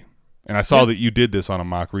Dynasty. And I saw that you did this on a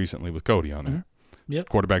mock recently with Cody on there. Yep.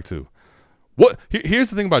 Quarterback 2. Here's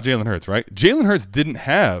the thing about Jalen Hurts, right? Jalen Hurts didn't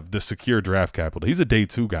have the secure draft capital. He's a day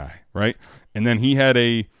 2 guy, right? And then he had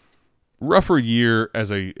a rougher year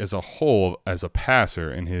as a whole as a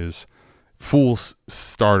passer in his full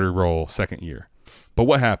starter role second year. But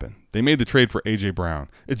what happened? They made the trade for A.J. Brown.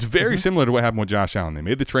 It's very similar to what happened with Josh Allen. They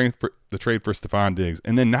made the trade for Stephon Diggs.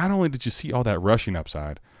 And then not only did you see all that rushing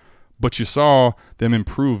upside, but you saw them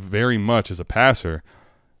improve very much as a passer.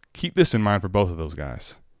 Keep this in mind for both of those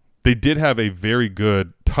guys. They did have a very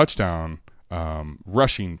good touchdown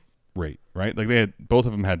rushing rate, right? Like both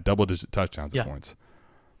of them had double-digit touchdowns at points.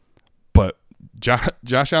 But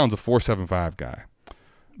Josh Allen's a 4.75 guy.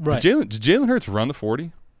 Right. Did Jalen Hurts run the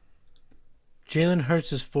 40? Jalen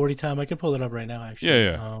Hurts is 40 time. I can pull it up right now, actually.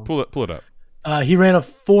 Yeah. Pull it up. He ran a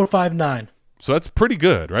 4.59. So that's pretty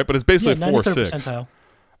good, right? But it's basically a 4.6. Percentile.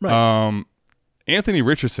 Right. Anthony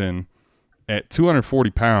Richardson at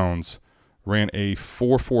 240 pounds ran a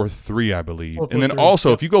 4.43, I believe. And then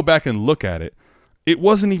also, if you go back and look at it, it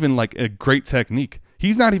wasn't even like a great technique.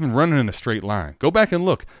 He's not even running in a straight line. Go back and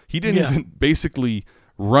look. He didn't even basically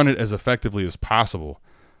run it as effectively as possible.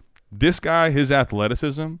 This guy, his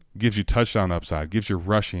athleticism gives you touchdown upside, gives you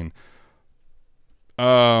rushing.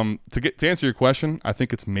 To answer your question, I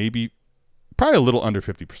think it's probably a little under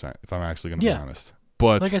 50%, if I'm actually going to be honest.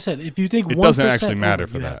 But like I said, if you think it doesn't actually matter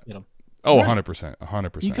for that. Oh, right. 100%.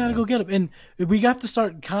 100%. You got to go get him. And we have to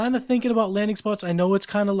start kind of thinking about landing spots. I know it's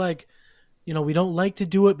kind of like, we don't like to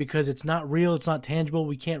do it because it's not real. It's not tangible.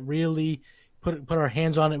 We can't really put our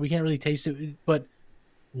hands on it. We can't really taste it. But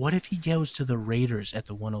what if he goes to the Raiders at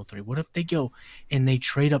the 103? What if they go and they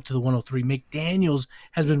trade up to the 103? McDaniels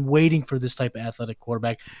has been waiting for this type of athletic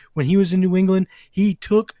quarterback. When he was in New England, he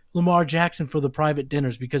took Lamar Jackson for the private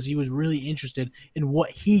dinners because he was really interested in what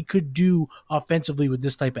he could do offensively with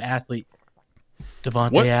this type of athlete.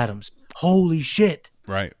 Devontae Adams. Holy shit.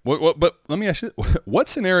 Right. But let me ask you, what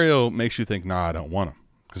scenario makes you think, I don't want him?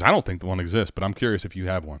 Because I don't think the one exists, but I'm curious if you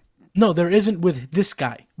have one. No, there isn't with this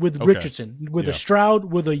guy, with Richardson, with a Stroud,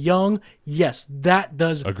 with a Young. Yes, that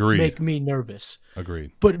does make me nervous.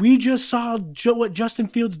 Agreed. But we just saw what Justin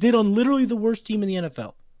Fields did on literally the worst team in the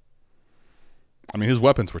NFL. I mean, his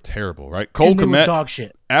weapons were terrible, right? Cole Kmet, dog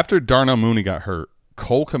shit. After Darnell Mooney got hurt,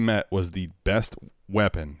 Cole Kmet was the best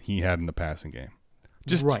weapon he had in the passing game.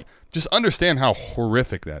 Just understand how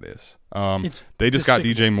horrific that is. They just got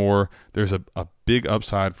DJ Moore. There's a big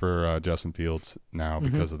upside for Justin Fields now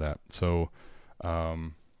because of that. So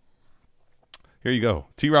here you go.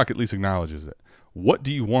 T-Rock at least acknowledges it. What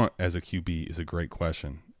do you want as a QB is a great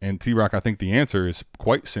question. And T-Rock, I think the answer is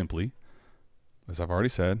quite simply, as I've already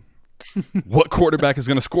said, what quarterback is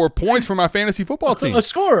going to score points for my fantasy football team? A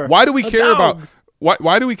scorer. Why do we care about –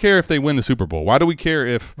 Why do we care if they win the Super Bowl? Why do we care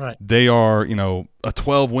if they are, a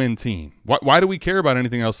 12-win team? Why do we care about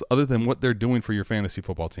anything else other than what they're doing for your fantasy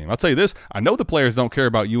football team? I'll tell you this. I know the players don't care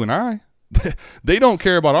about you and I. They don't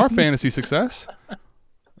care about our fantasy success.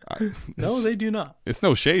 No, they do not. It's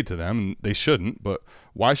no shade to them, and they shouldn't. But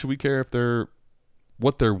why should we care if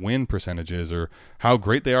what their win percentage is or how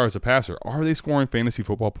great they are as a passer? Are they scoring fantasy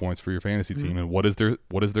football points for your fantasy team? And what is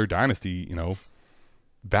their dynasty,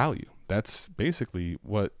 value? That's basically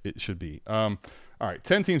what it should be. All right,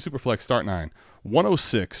 10-team Superflex start 9.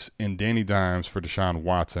 106 in Danny Dimes for Deshaun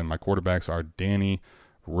Watson. My quarterbacks are Danny,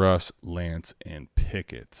 Russ, Lance, and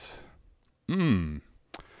Pickett.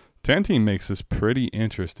 10-team makes this pretty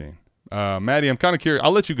interesting. Maddie, I'm kind of curious.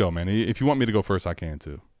 I'll let you go, man. If you want me to go first, I can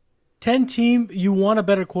too. 10-team, you want a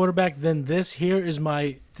better quarterback than this. Here is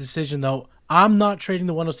my decision, though. I'm not trading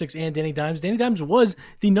the 106 and Danny Dimes. Danny Dimes was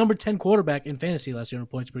the number 10 quarterback in fantasy last year on a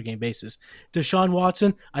points per game basis. Deshaun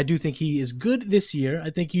Watson, I do think he is good this year. I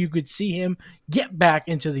think you could see him get back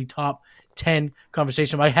into the top 10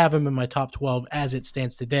 conversation. I have him in my top 12 as it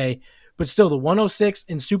stands today. But still, the 106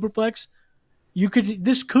 in Superflex,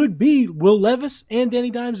 this could be Will Levis and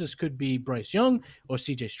Danny Dimes. This could be Bryce Young or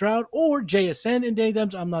CJ Stroud or JSN and Danny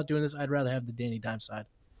Dimes. I'm not doing this. I'd rather have the Danny Dimes side.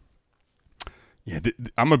 Yeah,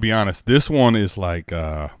 I'm going to be honest. This one is like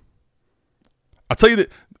I'll tell you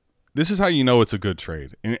that this is how you know it's a good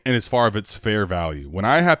trade and as far as its fair value. When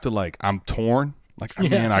I have to I'm torn.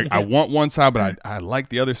 I want one side, but I like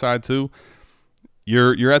the other side too.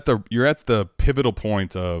 You're at the pivotal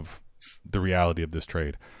point of the reality of this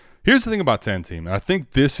trade. Here's the thing about 10-team, and I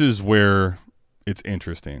think this is where it's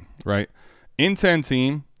interesting, right? In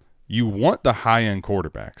 10-team, you want the high-end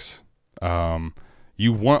quarterbacks.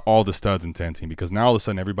 You want all the studs in 10-team because now all of a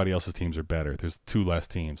sudden everybody else's teams are better. There's 2 less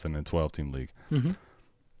teams than in a 12-team league. Mm-hmm.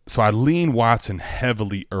 So I lean Watson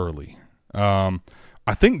heavily early.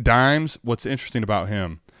 I think Dimes, what's interesting about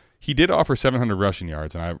him, He did offer 700 rushing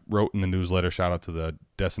yards, and I wrote in the newsletter, shout out to the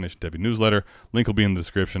Destination Debbie newsletter. Link will be in the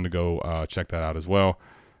description to go check that out as well.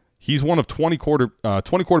 He's one of 20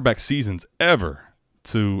 quarterback seasons ever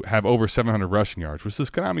to have over 700 rushing yards, which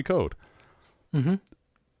is Konami code. Mm-hmm.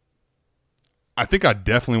 I think I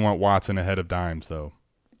definitely want Watson ahead of Dimes, though.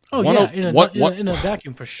 Oh, yeah, in a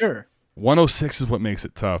vacuum for sure. 106 is what makes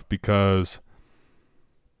it tough, because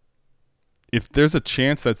if there's a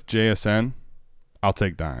chance that's JSN, I'll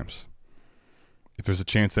take Dimes. If there's a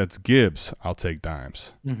chance that's Gibbs, I'll take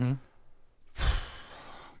Dimes. Mm-hmm.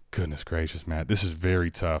 Goodness gracious, Matt. This is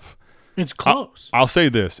very tough. It's close. I'll say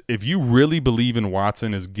this. If you really believe in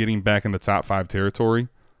Watson as getting back in the top 5 territory,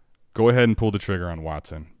 go ahead and pull the trigger on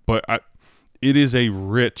Watson. But it is a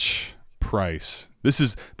rich price. This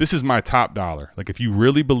is my top dollar. Like, if you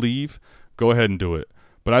really believe, go ahead and do it.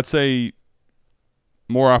 But I'd say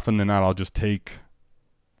more often than not, I'll just take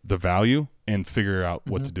the value and figure out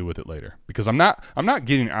what to do with it later. Because I'm not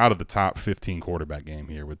getting out of the top 15 quarterback game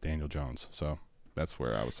here with Daniel Jones. So that's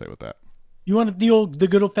where I would say with that. You want the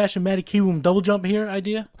good old fashioned Matty Kiwoom double jump here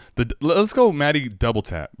idea? Let's go Matty double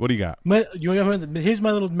tap. What do you got? Here's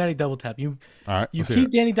my little Matty double tap. All right, you keep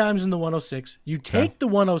Danny Dimes in the 106. You take the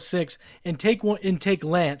 106 and take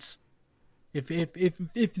Lance.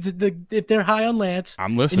 If they're high on Lance,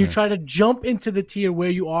 I'm listening. And you try to jump into the tier where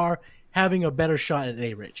you are having a better shot at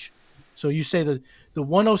A-Rich. So you say the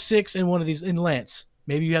 106 and one of these in Lance.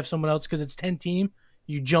 Maybe you have someone else because it's 10 team.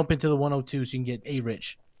 You jump into the 102 so you can get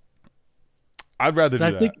A-Rich. I'd rather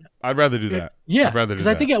do that. I'd rather do that. Yeah, because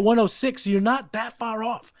I think at 106 you're not that far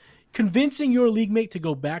off. Convincing your league mate to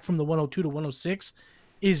go back from the 102 to 106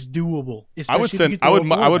 is doable. I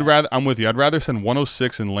would rather. I'm with you. I'd rather send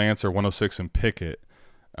 106 in Lance or 106 in Pickett,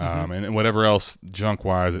 and whatever else junk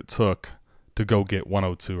wise it took to go get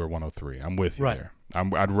 102 or 103. I'm with you there.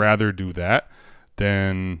 I'd rather do that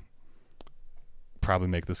than probably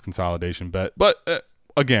make this consolidation bet. But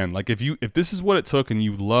again, like if this is what it took and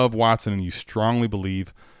you love Watson and you strongly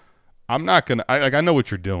believe, I'm not gonna. I know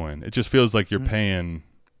what you're doing. It just feels like you're paying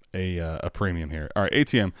a premium here. All right,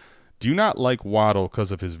 ATM. Do you not like Waddle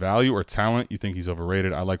because of his value or talent? You think he's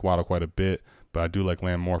overrated? I like Waddle quite a bit, but I do like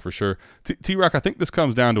Lamb more for sure. T-Rock, I think this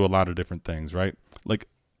comes down to a lot of different things, right? Like,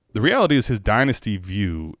 the reality is his dynasty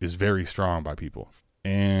view is very strong by people.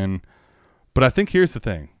 But I think here's the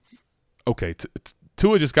thing. Okay,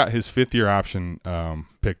 Tua just got his 5th-year option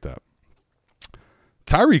picked up.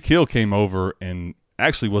 Tyreek Hill came over and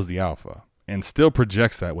actually was the alpha and still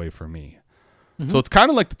projects that way for me. So it's kind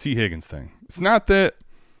of like the T. Higgins thing. It's not that –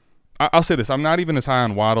 I'll say this. I'm not even as high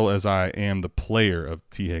on Waddle as I am the player of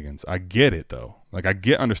T. Higgins. I get it, though. Like, I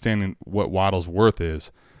get understanding what Waddle's worth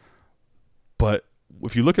is. But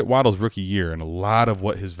if you look at Waddle's rookie year and a lot of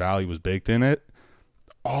what his value was baked in it,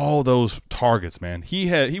 all those targets, man.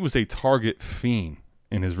 He was a target fiend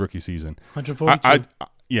in his rookie season. 142.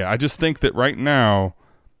 I just think that right now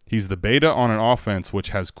he's the beta on an offense which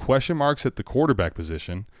has question marks at the quarterback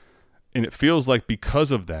position, and it feels like because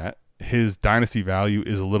of that, his dynasty value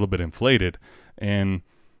is a little bit inflated, and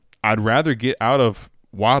I'd rather get out of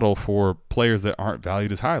Waddle for players that aren't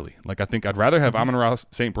valued as highly. Like, I think I'd rather have Amon-Ra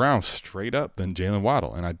St. Brown straight up than Jalen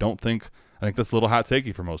Waddle, and I think that's a little hot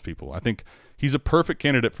takey for most people. I think he's a perfect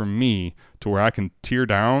candidate for me to where I can tear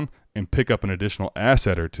down and pick up an additional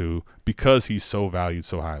asset or two because he's so valued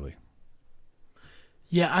so highly.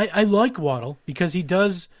 Yeah, I like Waddle because he's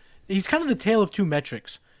kind of the tale of two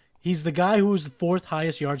metrics. He's the guy who was the 4th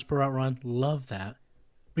highest yards per route run. Love that.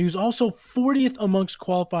 But he was also 40th amongst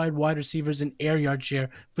qualified wide receivers in air yard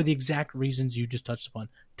share for the exact reasons you just touched upon.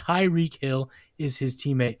 Tyreek Hill is his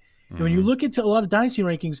teammate. And when you look into a lot of dynasty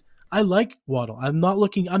rankings, I like Waddle. I'm not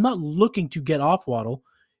looking to get off Waddle.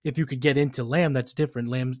 If you could get into Lamb, that's different.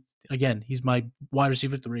 Lamb, again, he's my wide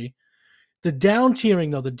receiver 3. The down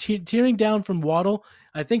tiering, though, the tiering down from Waddle,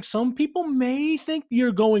 I think some people may think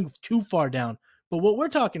you're going too far down. But what we're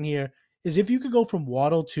talking here is if you could go from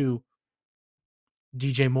Waddle to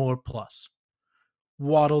DJ Moore plus,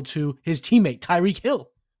 Waddle to his teammate Tyreek Hill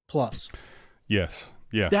plus. Yes.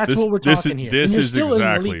 That's what we're talking here. This is still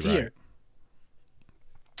exactly in the right.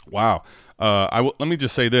 Wow. Let me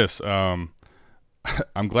just say this. I'm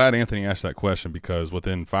glad Anthony asked that question because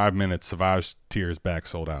within 5 minutes, Savage Tier's back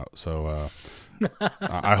sold out. So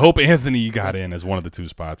I hope Anthony you got in as one of the 2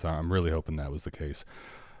 spots. I'm really hoping that was the case.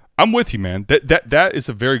 I'm with you, man. That is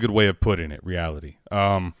a very good way of putting it, reality.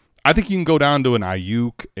 I think you can go down to an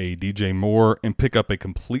Ayuk, a DJ Moore, and pick up a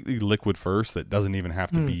completely liquid first that doesn't even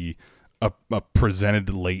have to be a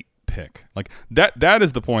presented late pick. Like that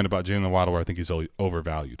is the point about Jalen Waddle where I think he's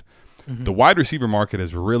overvalued. The wide receiver market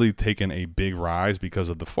has really taken a big rise because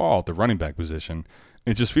of the fall at the running back position.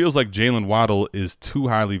 It just feels like Jalen Waddle is too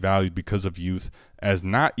highly valued because of youth as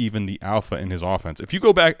not even the alpha in his offense. If you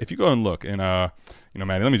go and look, and,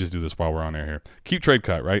 Maddie, let me just do this while we're on air here. Keep trade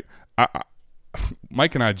cut, right?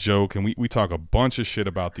 Mike and I joke, and we talk a bunch of shit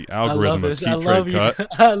about the algorithm of keep trade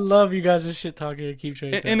cut. I love you guys' shit talking at keep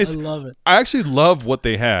trade cut. And I love it. I actually love what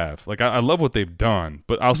they have. Like, I love what they've done.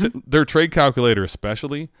 But I'll say their trade calculator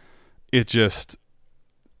especially, it just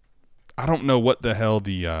 – I don't know what the hell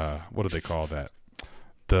what do they call that?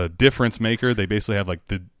 The difference maker. They basically have like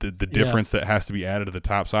the difference that has to be added to the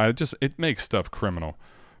top side. It makes stuff criminal.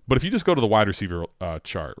 But if you just go to the wide receiver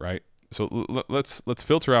chart, right? So let's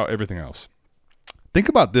filter out everything else. Think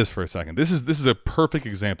about this for a second. This is a perfect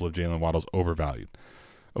example of Jalen Waddle's overvalued.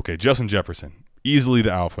 Okay, Justin Jefferson, easily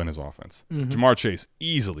the alpha in his offense. Jamar Chase,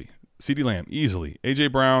 easily. CeeDee Lamb, easily. A.J.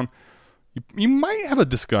 Brown, you might have a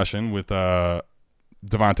discussion with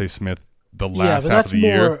Devontae Smith the last half of the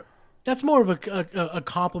year. That's more of a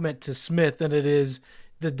compliment to Smith than it is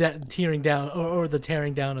the tearing down or the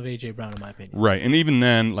tearing down of A.J. Brown, in my opinion. Right, and even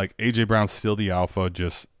then, like A.J. Brown's still the alpha.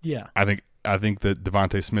 I think that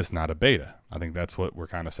Devontae Smith's not a beta. I think that's what we're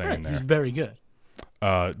kind of saying there. He's very good.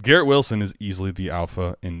 Garrett Wilson is easily the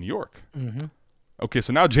alpha in New York. Okay,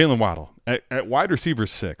 so now Jalen Waddle at wide receiver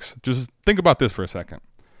 6. Just think about this for a second.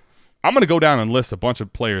 I'm going to go down and list a bunch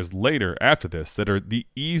of players later after this that are the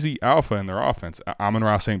easy alpha in their offense.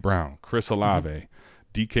 Amon-Ra St. Brown, Chris Olave,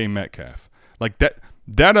 DK Metcalf. Like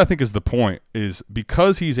that I think is the point, is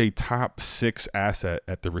because he's a top 6 asset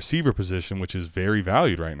at the receiver position, which is very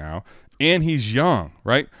valued right now, and he's young,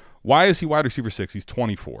 right? Why is he wide receiver 6? He's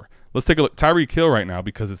 24. Let's take a look. Tyreek Hill right now,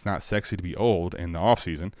 because it's not sexy to be old in the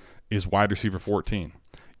offseason, is wide receiver 14.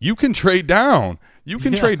 You can trade down. You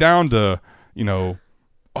can trade down to,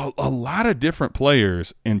 a lot of different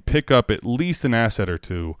players and pick up at least an asset or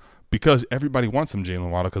two, because everybody wants him,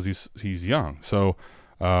 Jalen Waddle, because he's young. So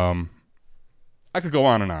I could go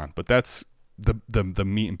on and on, but that's the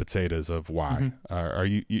meat and potatoes of why. Are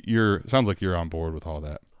you sounds like you're on board with all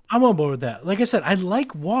that. I'm on board with that. Like I said, I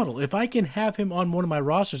like Waddle. If I can have him on one of my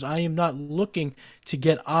rosters, I am not looking to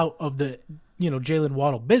get out of the Jalen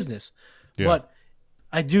Waddle business. Yeah. But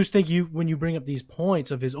I do think when you bring up these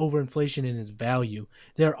points of his overinflation and his value,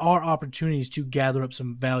 there are opportunities to gather up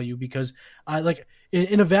some value, because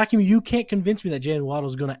in a vacuum, you can't convince me that Jalen Waddle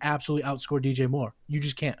is going to absolutely outscore DJ Moore. You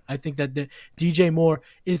just can't. I think that DJ Moore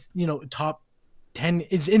is top 10,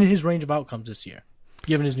 is in his range of outcomes this year,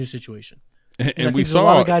 given his new situation. And we saw a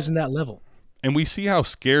lot of guys in that level. And we see how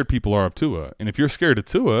scared people are of Tua. And if you're scared of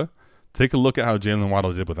Tua, take a look at how Jalen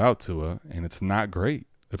Waddle did without Tua, and it's not great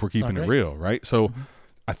if we're keeping it real, right? So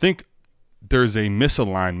I think there's a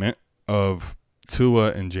misalignment of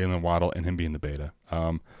Tua and Jalen Waddle and him being the beta.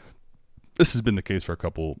 This has been the case for a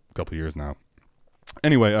couple years now.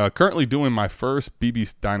 Anyway, currently doing my first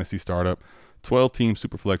BB Dynasty startup, 12-team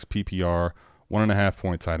Superflex PPR, 1.5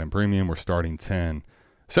 point tight end premium. We're starting 10.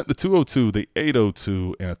 Sent the 202, the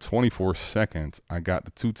 802, in a 24 seconds. I got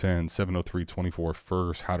the 210, 703, 24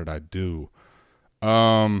 first. How did I do?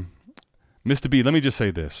 Mr. B, let me just say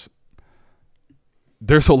this.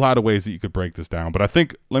 There's a lot of ways that you could break this down, but I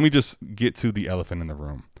think let me just get to the elephant in the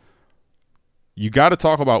room. You got to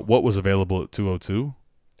talk about what was available at 202,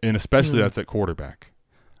 and especially that's at quarterback.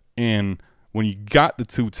 And when you got the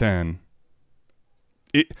 210,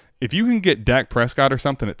 if you can get Dak Prescott or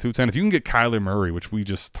something at 210, if you can get Kyler Murray, which we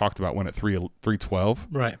just talked about, when at 312,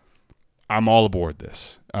 right? I'm all aboard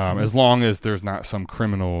this, as long as there's not some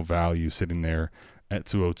criminal value sitting there at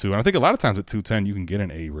 202. And I think a lot of times at 210, you can get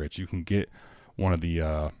an A-Rich. You can get one of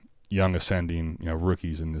the young ascending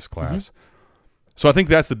rookies in this class. So I think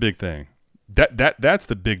that's the big thing. That's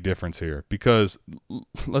the big difference here, because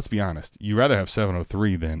let's be honest, you rather have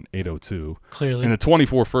 703 than 802. Clearly. And the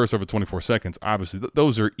 24 first over 24 seconds, obviously,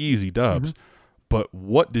 those are easy dubs. But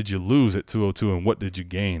what did you lose at 202 and what did you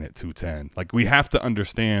gain at 210? Like, we have to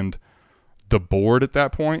understand the board at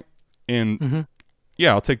that point. And,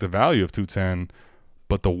 yeah, I'll take the value of 210.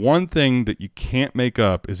 But the one thing that you can't make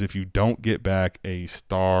up is if you don't get back a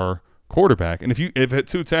star quarterback. And if at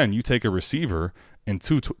 210 you take a receiver and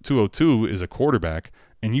 202 is a quarterback,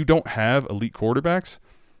 and you don't have elite quarterbacks,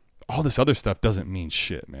 all this other stuff doesn't mean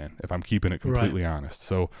shit, man, if I'm keeping it completely honest.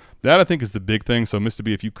 So that, I think, is the big thing. So, Mr.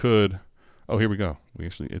 B, if you could – oh, here we go.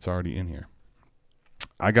 It's already in here.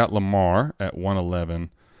 I got Lamar at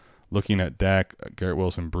 111, looking at Dak, Garrett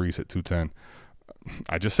Wilson, Brees at 210.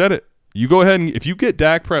 I just said it. You go ahead and – if you get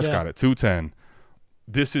Dak Prescott at 210,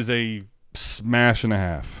 this is a smash and a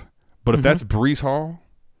half. But if that's Brees Hall –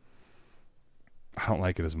 I don't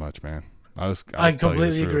like it as much, man. I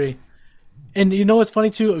completely agree. And you know what's funny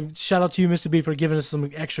too? Shout out to you, Mr. B, for giving us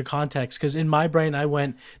some extra context. Because in my brain, I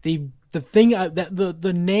went the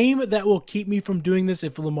the name that will keep me from doing this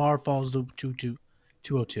if Lamar falls to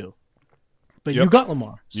 202. But Yep. you got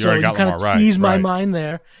Lamar, You so already you got kind Lamar, of teased my right. mind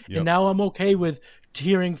there, Yep. and now I'm okay with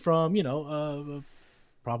hearing from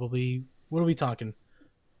probably what are we talking?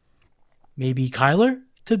 Maybe Kyler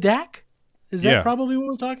to Dak. Is that Yeah. probably what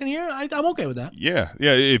we're talking here? I'm okay with that. Yeah.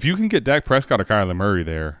 If you can get Dak Prescott or Kyler Murray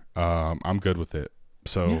there, I'm good with it.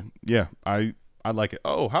 So yeah, I like it.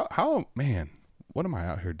 Oh, how man, what am I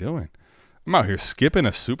out here doing? I'm out here skipping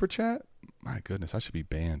a super chat. My goodness, I should be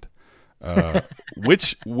banned.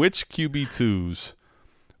 Which QB2s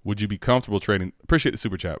would you be comfortable trading? Appreciate the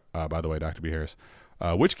super chat, by the way, Dr. B. Harris.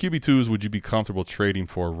 Which QB2s would you be comfortable trading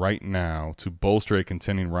for right now to bolster a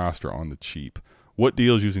contending roster on the cheap? What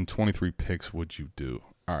deals using 23 picks would you do?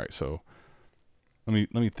 All right, so let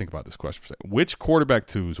me think about this question for a second. Which quarterback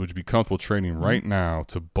twos would you be comfortable trading right now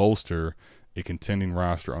to bolster a contending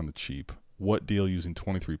roster on the cheap? What deal using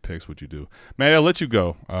 23 picks would you do? Man, I'll let you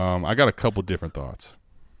go. I got a couple different thoughts.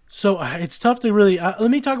 So it's tough to really.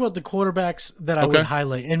 Let me talk about the quarterbacks that I would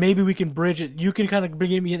highlight, and maybe we can bridge it. You can kind of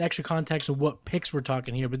bring me an extra context of what picks we're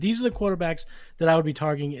talking here. But these are the quarterbacks that I would be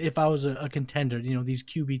targeting if I was a contender. These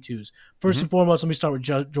QB2s. First and foremost, let me start with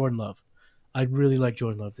Jordan Love. I really like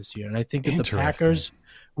Jordan Love this year, and I think that the Packers,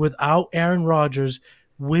 without Aaron Rodgers,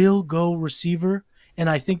 will go receiver. And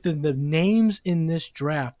I think that the names in this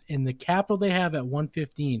draft and the capital they have at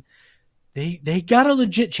 115. They got a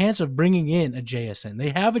legit chance of bringing in a JSN.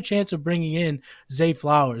 They have a chance of bringing in Zay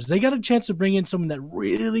Flowers. They got a chance to bring in someone that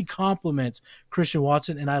really complements Christian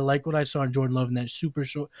Watson, and I like what I saw in Jordan Love in that super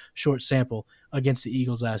short sample against the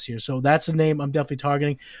Eagles last year. So that's a name I'm definitely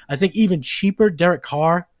targeting. I think even cheaper, Derek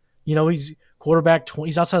Carr. He's quarterback.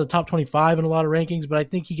 He's outside the top 25 in a lot of rankings, but I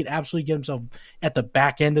think he could absolutely get himself at the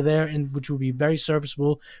back end of there, and which would be very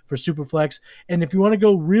serviceable for Superflex. And if you want to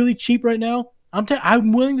go really cheap right now,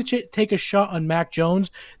 I'm willing to take a shot on Mac Jones.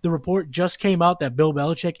 The report just came out that Bill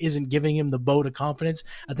Belichick isn't giving him the vote of confidence.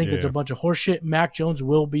 I think that's a bunch of horseshit. Mac Jones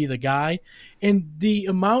will be the guy. And the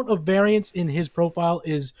amount of variance in his profile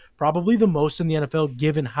is probably the most in the NFL,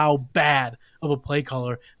 given how bad of a play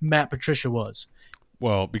caller Matt Patricia was.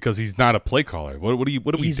 Well, because he's not a play caller. What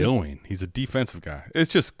are we doing? He's a defensive guy.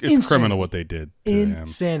 It's insanity. Criminal what they did to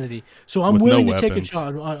Insanity. him. So I'm willing to take a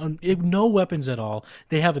shot on no weapons at all.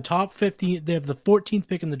 They have a top 15. They have the 14th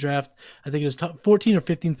pick in the draft. I think it's top 14 or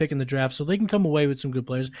 15th pick in the draft. So they can come away with some good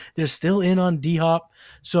players. They're still in on D-Hop.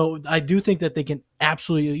 So I do think that they can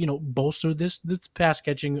absolutely, bolster this pass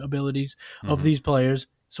catching abilities of these players.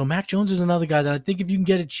 So Mac Jones is another guy that I think if you can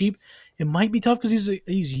get it cheap, it might be tough because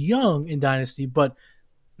he's young in Dynasty, but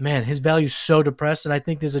man, his value is so depressed, and I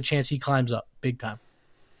think there's a chance he climbs up big time.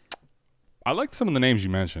 I like some of the names you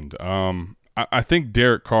mentioned. I think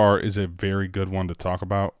Derek Carr is a very good one to talk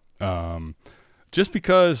about, just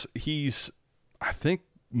because he's, I think,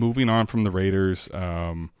 moving on from the Raiders.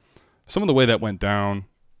 Some of the way that went down,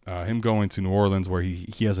 him going to New Orleans where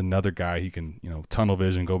he has another guy he can, tunnel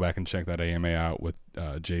vision, go back and check that AMA out with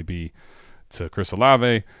JB to Chris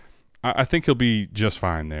Olave. I think he'll be just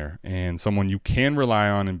fine there, and someone you can rely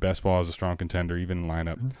on in best ball as a strong contender, even in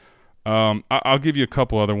lineup. I'll give you a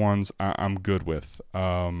couple other ones I'm good with.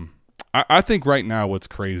 I think right now what's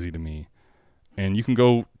crazy to me, and you can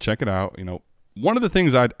go check it out, one of the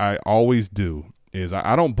things I always do is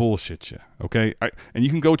I don't bullshit you, okay? And you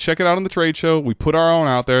can go check it out on the trade show. We put our own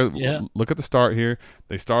out there. Yeah. Look at the start here.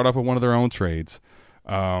 They start off with one of their own trades.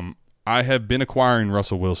 I have been acquiring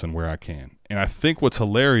Russell Wilson where I can. And I think what's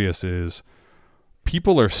hilarious is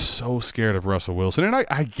people are so scared of Russell Wilson. And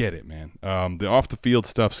I get it, man. The off-the-field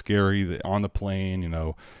stuff's scary. The on the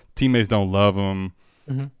plane, teammates don't love him.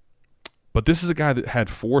 Mm-hmm. But this is a guy that had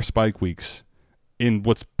 4 spike weeks in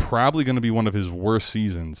what's probably going to be one of his worst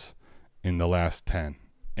seasons in the last 10.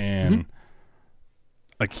 And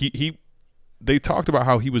like they talked about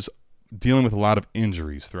how he was dealing with a lot of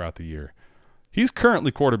injuries throughout the year. He's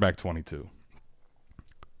currently quarterback 22.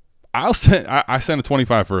 I sent a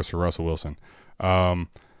 25 first for Russell Wilson. I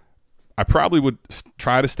probably would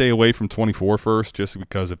try to stay away from 24 first, just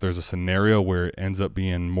because if there's a scenario where it ends up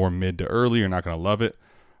being more mid to early, you're not going to love it.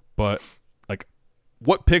 But like,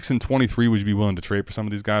 what picks in 23 would you be willing to trade for some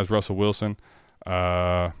of these guys? Russell Wilson.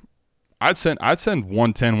 I'd send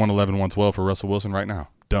 110, 111, 112 for Russell Wilson right now.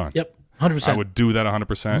 Done. Yep, 100%. I would do that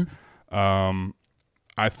 100%.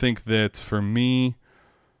 I think that for me,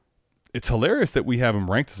 it's hilarious that we have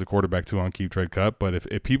him ranked as a quarterback 2 on Keep Trade Cut, but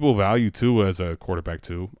if people value Tua as a quarterback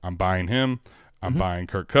 2, I'm buying him. I'm buying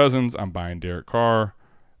Kirk Cousins. I'm buying Derek Carr.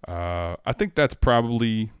 I think that's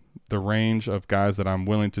probably the range of guys that I'm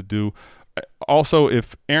willing to do. Also,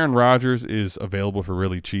 if Aaron Rodgers is available for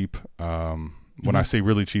really cheap, when I say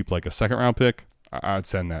really cheap, like a second-round pick, I'd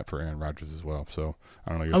send that for Aaron Rodgers as well. So I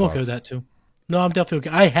don't know your I'm thoughts. okay with that too. No, I'm definitely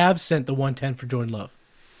okay. I have sent the 110 for Jordan Love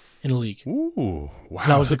in a league. Ooh, wow!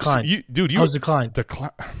 That was declined. Dude, you was declined.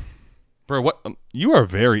 Bro, what you are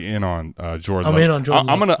very in on Jordan. I'm Love. in on Jordan.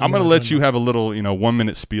 I'm gonna let you Love. have a little 1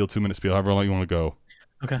 minute spiel, 2 minute spiel, however long you want to go.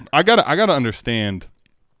 Okay. I gotta understand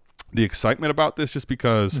the excitement about this, just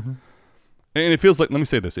because, and it feels like. Let me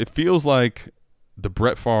say this: it feels like the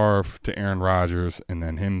Brett Favre to Aaron Rodgers, and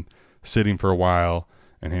then him sitting for a while,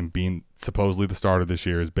 and him being supposedly the starter this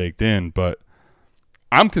year is baked in. But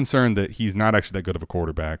I'm concerned that he's not actually that good of a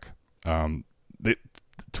quarterback.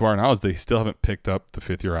 To our knowledge, they still haven't picked up the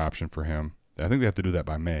 5th-year option for him. I think they have to do that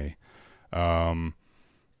by May. And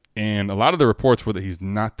a lot of the reports were that he's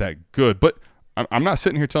not that good. But I'm not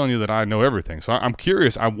sitting here telling you that I know everything. So I'm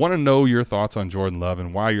curious. I want to know your thoughts on Jordan Love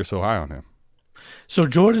and why you're so high on him. So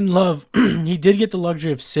Jordan Love, he did get the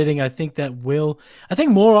luxury of sitting. I think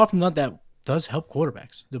more often than not that does help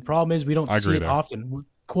quarterbacks. The problem is we don't see it often.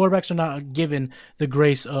 Quarterbacks are not given the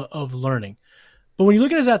grace of learning. But when you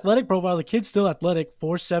look at his athletic profile, the kid's still athletic.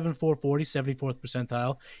 4.7, 4.40, 74th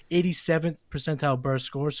percentile, 87th percentile burst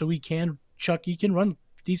score. So he can run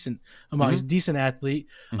decent amount. He's a decent athlete.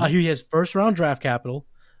 He has first-round draft capital.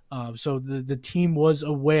 So the team was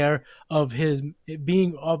aware of his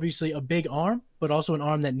being obviously a big arm, but also an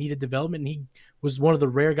arm that needed development. And he was one of the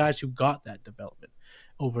rare guys who got that development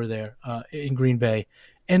over there in Green Bay.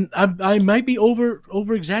 And I might be over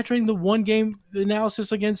exaggerating the one game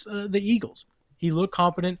analysis against the Eagles. He looked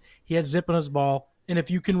competent. He had zip on his ball. And if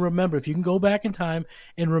you can go back in time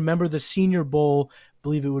and remember the Senior Bowl, I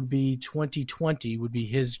believe it would be 2020, would be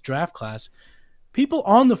his draft class. People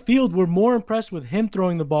on the field were more impressed with him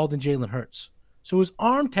throwing the ball than Jalen Hurts. So his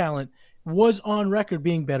arm talent was on record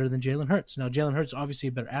being better than Jalen Hurts. Now, Jalen Hurts obviously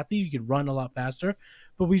a better athlete. You could run a lot faster.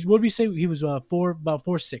 But what did we say? He was about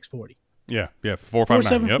 4.6 40. Yeah,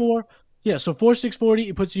 4.59. Yep. 4.74. Yeah, so 4.6 40,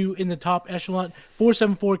 it puts you in the top echelon.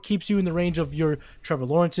 4.74 keeps you in the range of your Trevor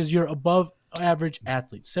Lawrence's, your above average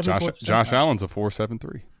athlete. Josh Allen's a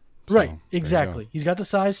 4.73. So, right, exactly. He's got the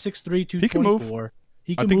size 6'3", 224. He can move.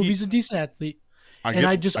 He can move. He's a decent athlete.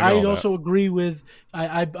 I also agree with.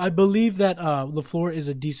 I believe that LaFleur is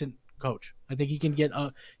a decent coach. I think he can get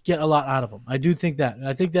a lot out of him. I do think that.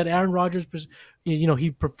 I think that Aaron Rodgers,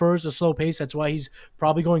 he prefers a slow pace. That's why he's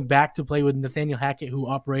probably going back to play with Nathaniel Hackett, who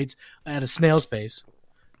operates at a snail's pace.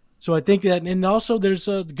 So I think that, and also there's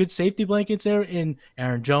good safety blankets there in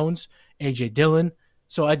Aaron Jones, A.J. Dillon.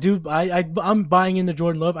 So I'm buying into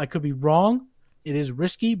Jordan Love. I could be wrong. It is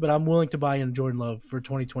risky, but I'm willing to buy into Jordan Love for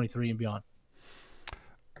 2023 and beyond.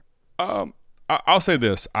 I'll say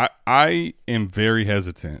this. I am very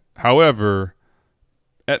hesitant. However,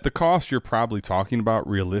 at the cost you're probably talking about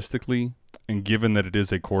realistically, and given that it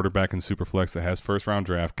is a quarterback in Superflex that has first-round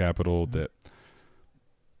draft capital, that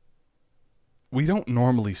we don't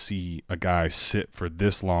normally see a guy sit for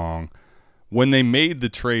this long. When they made the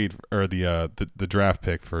trade or the draft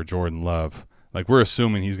pick for Jordan Love, like, we're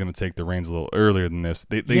assuming he's going to take the reins a little earlier than this.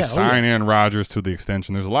 They sign Aaron Rodgers to the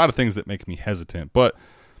extension. There's a lot of things that make me hesitant, but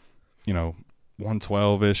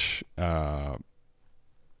 112-ish.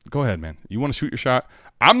 Go ahead, man. You want to shoot your shot?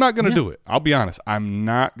 I'm not going to do it. I'll be honest. I'm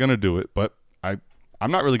not going to do it, but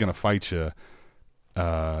I'm not really going to fight you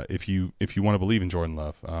if you want to believe in Jordan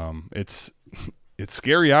Love. It's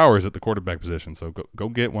scary hours at the quarterback position, so go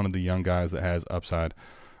get one of the young guys that has upside.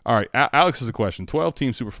 All right, Alex has a question.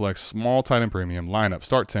 12-team Superflex, small tight end premium, lineup,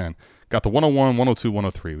 start 10. Got the 101, 102,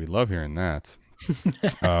 103. We love hearing that.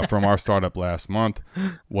 From our startup last month,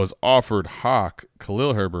 was offered Hawk,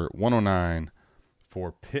 Khalil Herbert 109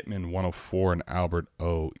 for Pittman 104 and Albert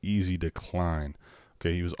O. Easy decline.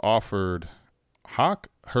 Okay, he was offered Hawk,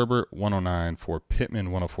 Herbert 109 for Pittman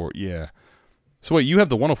 104. Yeah. So wait, you have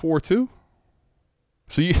the 104 too?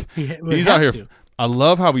 So he's out here. I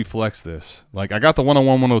love how we flex this. Like, I got the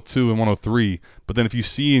 101, 102, and 103, but then if you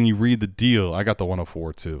see and you read the deal, I got the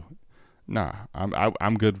 104 too. Nah,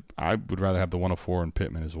 I'm good. I would rather have the 104 and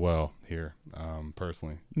Pittman as well here,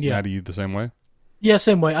 personally. Yeah. Matt, are you the same way? Yeah,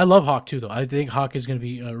 same way. I love Hawk too, though. I think Hawk is going to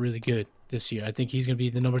be really good this year. I think he's going to be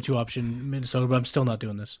the number 2 option in Minnesota, but I'm still not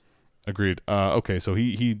doing this. Agreed. Okay, so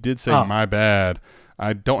he did say, my bad.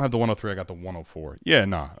 I don't have the 103. I got the 104. Yeah,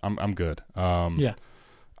 nah, I'm good. Yeah.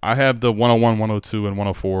 I have the 101, 102, and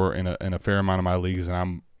 104 in a fair amount of my leagues,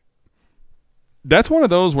 and that's one of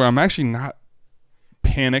those where I'm actually not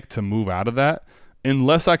panicked to move out of that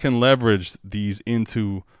unless I can leverage these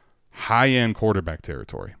into high-end quarterback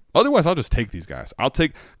territory. Otherwise, I'll just take these guys.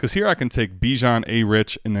 Because here I can take Bijan, A.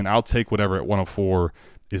 Rich, and then I'll take whatever at 104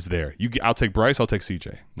 is there. I'll take Bryce. I'll take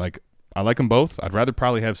CJ. Like, I like them both. I'd rather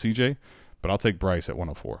probably have CJ, but I'll take Bryce at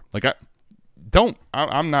 104. Like,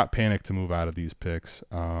 I'm not panicked to move out of these picks.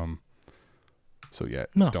 So yeah,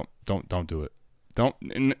 No. don't do it.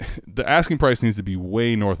 The asking price needs to be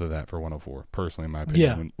way north of that for 104. Personally, in my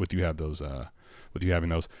opinion, with you having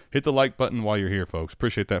those, hit the like button while you're here, folks.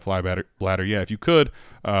 Appreciate that fly bladder. Yeah, if you could,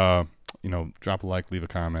 drop a like, leave a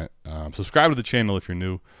comment, subscribe to the channel if you're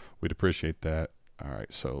new. We'd appreciate that. All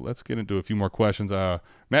right, so let's get into a few more questions.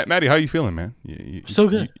 Maddie, how you feeling, man? So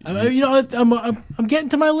good. I'm getting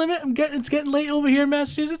to my limit. It's getting late over here in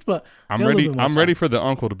Massachusetts, but I'm ready for the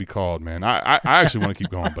uncle to be called, man. I actually want to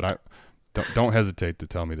keep going, but I don't hesitate to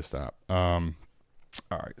tell me to stop. All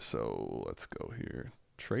right, so let's go here.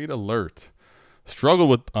 Trade alert. Struggled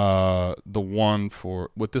with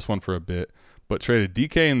this one for a bit, but traded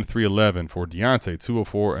DK in the 311 for Deontay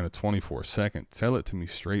 204 and a 24 second. Tell it to me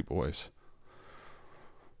straight, boys.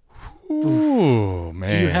 Ooh,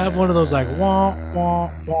 man. Do you have one of those like wah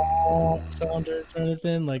wah wah sounders or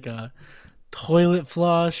anything, like a toilet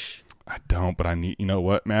flush? I don't, but I need. You know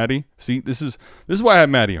what, Maddie? See, this is why I have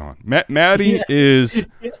Maddie on. Maddie is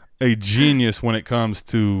a genius when it comes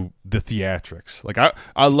to the theatrics. Like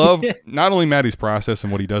I love not only Maddie's process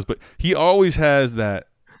and what he does, but he always has that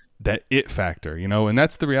it factor, and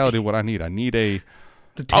that's the reality of what I need. I need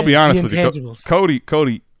I'll be honest with you, Cody.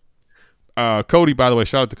 Cody, by the way,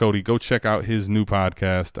 shout out to Cody. Go check out his new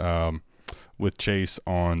podcast with Chase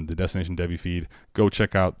on the Destination Debbie feed. Go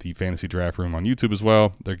check out the Fantasy Draft Room on YouTube as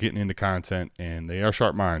well. They're getting into content, and they are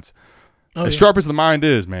sharp minds. Sharp as the mind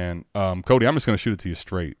is, man. Cody, I'm just going to shoot it to you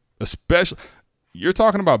straight. Especially, you're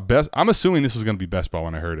talking about best. I'm assuming this was going to be best ball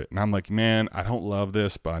when I heard it. And I'm like, man, I don't love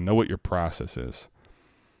this, but I know what your process is.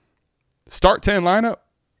 Start 10 lineup.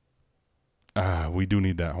 We do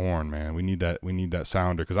need that horn, man. We need that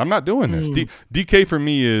sounder because I'm not doing this. DK for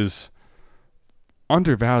me is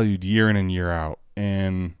undervalued year in and year out,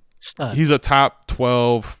 and he's a top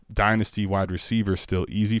 12 dynasty wide receiver still,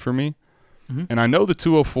 easy for me. Mm-hmm. And I know the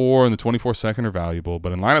 204 and the 24 second are valuable,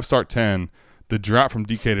 but in lineup start 10, the drop from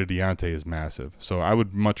DK to Deontay is massive. So I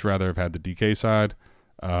would much rather have had the DK side.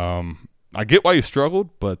 I get why you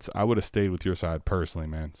struggled, but I would have stayed with your side personally,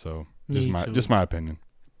 man. So just my opinion.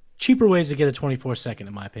 Cheaper ways to get a 24 second,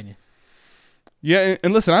 in my opinion. Yeah,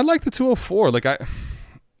 and listen, I like the 204. Like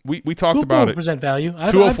we talked about it. Present value.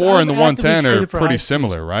 204 and the 110 are pretty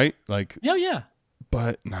similar, right? Like yeah.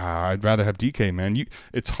 But I'd rather have DK, man.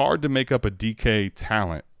 It's hard to make up a DK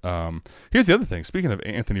talent. Here's the other thing. Speaking of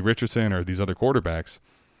Anthony Richardson or these other quarterbacks,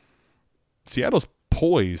 Seattle's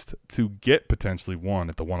poised to get potentially one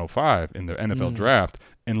at the 105 in the NFL draft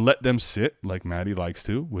and let them sit like Maddie likes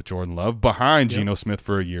to with Jordan Love behind Geno Smith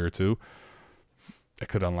for a year or two. It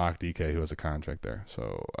could unlock DK, who has a contract there.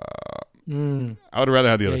 So I would rather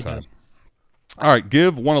have the other side. All right,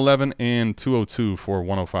 give 111 and 202 for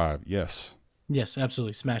 105. Yes,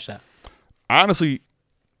 absolutely. Smash that. Honestly,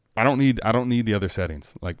 I don't need the other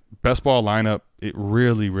settings. Like best ball lineup, it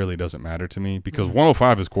really, really doesn't matter to me because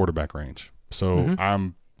 105 is quarterback range. So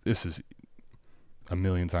this is a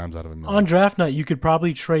million times out of a million. On draft night, you could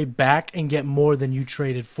probably trade back and get more than you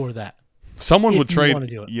traded for that. Someone would trade.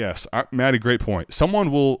 Yes, Maddie, great point.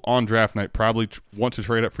 Someone will on draft night probably want to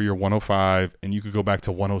trade up for your 105, and you could go back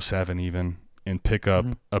to 107 even and pick up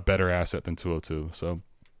a better asset than 202. So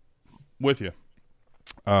with you.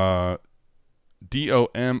 Domo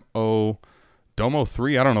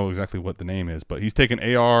 3. I don't know exactly what the name is, but he's taking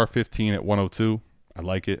AR-15 at 102. I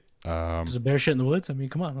like it. There's a bear shit in the woods. I mean,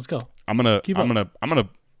 come on, let's go. I'm gonna.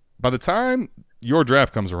 By the time your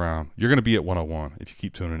draft comes around, you're gonna be at 101 if you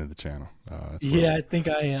keep tuning into the channel. I think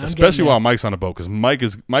I am. Especially while Mike's on the boat, because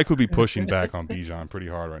Mike would be pushing back on Bijan pretty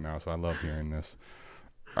hard right now. So I love hearing this.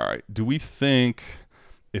 All right, do we think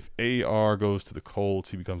if AR goes to the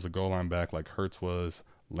Colts, he becomes a goal line back like Hurts was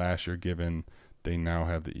last year? Given they now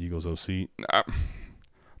have the Eagles OC, I'm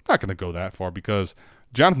not gonna go that far because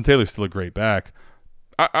Jonathan Taylor's still a great back.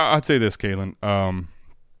 I'd say this, Kalen.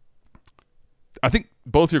 I think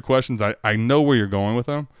both your questions, I know where you're going with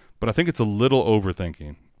them, but I think it's a little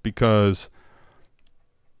overthinking because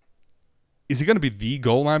is he going to be the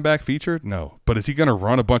goal line back featured? No. But is he going to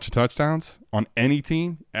run a bunch of touchdowns on any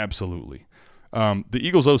team? Absolutely. The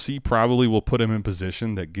Eagles OC probably will put him in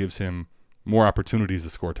position that gives him more opportunities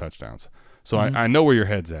to score touchdowns. So I know where your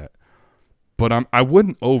head's at. But I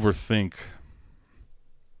wouldn't overthink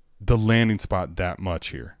the landing spot that much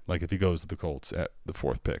here. Like if he goes to the Colts at the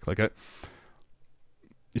 4th pick. Like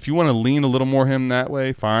if you want to lean a little more him that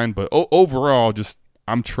way, fine. But overall, just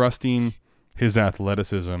I'm trusting his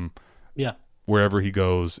athleticism. Yeah. Wherever he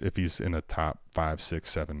goes, if he's in a top 5,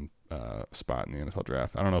 6, 7 spot in the NFL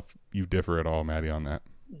draft. I don't know if you differ at all, Maddie, on that.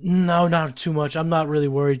 No, not too much. I'm not really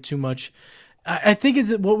worried too much. I think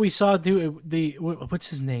it's what we saw do what's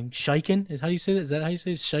his name? Shiken? How do you say that? Is that how you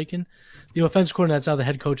say it? Shiken? The offensive coordinator that's now the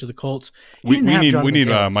head coach of the Colts. We need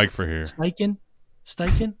Mike for here.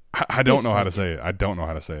 Steichen? I don't know how to say it.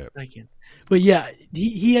 Steichen. But yeah,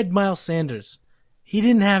 he had Miles Sanders. He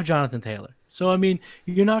didn't have Jonathan Taylor. So I mean,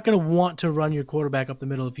 you're not going to want to run your quarterback up the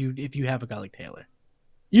middle if you have a guy like Taylor.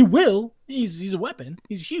 You will. He's a weapon.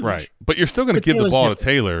 He's huge. Right. But you're still going to give the ball to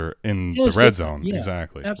Taylor in the red zone. Yeah,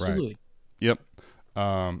 exactly. Absolutely. Right. Yep.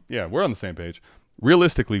 Yeah, we're on the same page.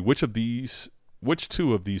 Realistically, which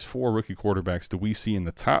two of these 4 rookie quarterbacks do we see in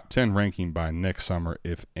the top 10 ranking by next summer,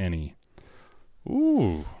 if any?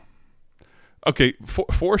 Ooh. Okay,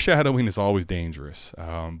 foreshadowing is always dangerous,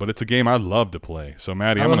 but it's a game I love to play. So,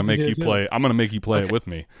 Maddie, I'm going to make you play. I'm going to make you play it with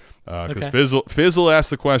me because Fizzle asked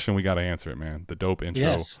the question. We got to answer it, man. The dope intro.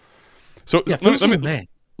 Yes. So yeah,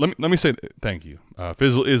 let me say thank you.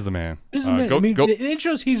 Fizzle is the man. The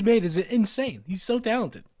intros he's made is insane. He's so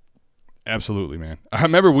talented. Absolutely, man. I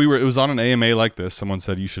remember it was on an AMA like this. Someone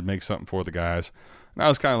said you should make something for the guys, and I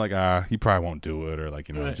was kind of like, he probably won't do it, or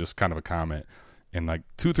right. Just kind of a comment. And like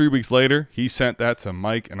 2-3 weeks later, he sent that to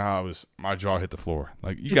Mike, and my jaw hit the floor.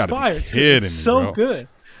 Like, you got to be kidding me, so bro. Good.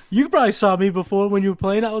 You probably saw me before when you were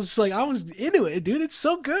playing. I was just like, I was into it, dude. It's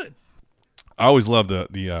so good. I always love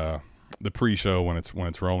the pre-show when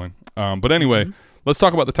it's rolling. But anyway, let's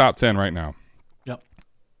talk about the top 10 right now. Yep.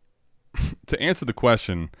 To answer the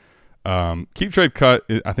question, keep trade cut,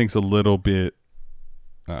 I think, is a little bit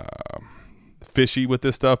fishy with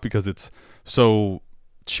this stuff because it's so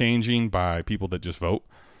changing by people that just vote.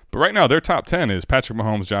 But right now, their top 10 is Patrick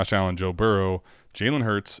Mahomes, Josh Allen, Joe Burrow, Jalen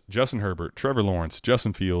Hurts, Justin Herbert, Trevor Lawrence,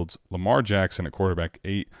 Justin Fields, Lamar Jackson at quarterback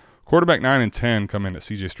 8. Quarterback 9 and 10 come in at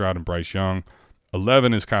C.J. Stroud and Bryce Young.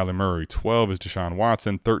 11 is Kyler Murray. 12 is Deshaun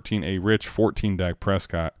Watson. 13, A. Rich. 14, Dak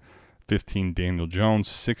Prescott. 15, Daniel Jones.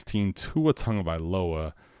 16, Tua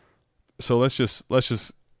Tagovailoa. So let's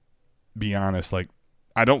just be honest.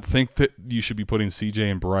 I don't think that you should be putting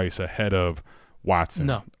CJ and Bryce ahead of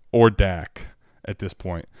Watson or Dak at this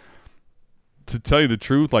point. To tell you the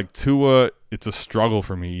truth, Tua, it's a struggle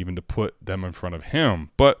for me even to put them in front of him.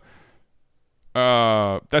 But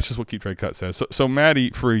that's just what Keep Trade Cut says. So Maddie,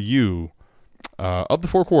 for you, of the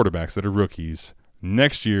 4 quarterbacks that are rookies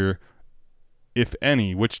next year, if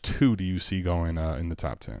any, which 2 do you see going in the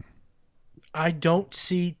top 10? I don't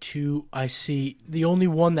see 2. I see the only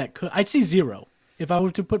one that could. I'd see 0. If I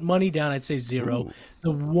were to put money down, I'd say 0. Ooh.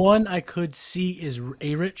 The one I could see is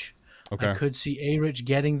A-Rich. Okay. I could see A-Rich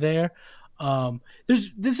getting there.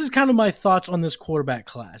 This is kind of my thoughts on this quarterback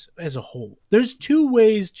class as a whole. There's 2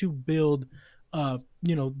 ways to build.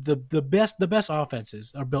 The best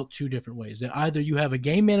offenses are built 2 different ways. That either you have a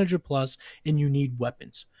game manager plus and you need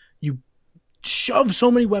weapons. You shove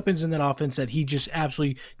so many weapons in that offense that he just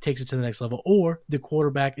absolutely takes it to the next level. Or the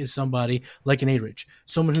quarterback is somebody like an A-Rich,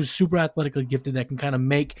 someone who's super athletically gifted that can kind of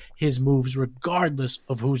make his moves regardless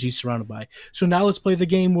of who he's surrounded by. So now let's play the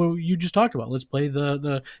game where you just talked about. Let's play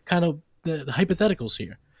the kind of the hypotheticals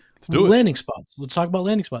here. Let's do it. Landing spots. Let's talk about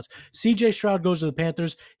landing spots. C.J. Stroud goes to the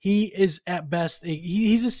Panthers. He is at best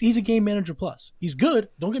he's a game manager plus. He's good.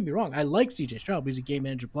 Don't get me wrong. I like C.J. Stroud, but he's a game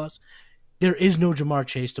manager plus. There is no Jamar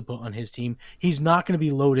Chase to put on his team. He's not going to be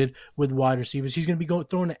loaded with wide receivers. He's going to be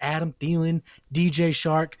throwing to Adam Thielen, DJ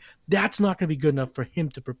Shark. That's not going to be good enough for him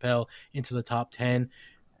to propel into the top 10.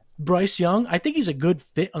 Bryce Young, I think he's a good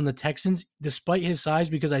fit on the Texans despite his size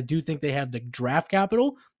because I do think they have the draft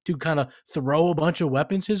capital to kind of throw a bunch of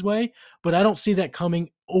weapons his way, but I don't see that coming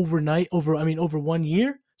overnight over 1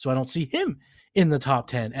 year, so I don't see him in the top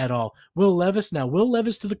 10 at all. Will Levis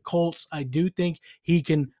to the Colts, I do think he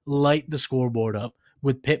can light the scoreboard up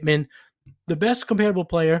with Pittman. The best comparable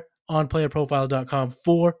player on playerprofile.com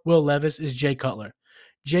for Will Levis is Jay Cutler.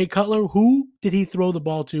 Jay Cutler, who did he throw the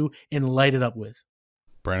ball to and light it up with?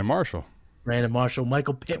 Brandon Marshall.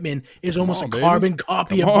 Michael Pittman is almost a carbon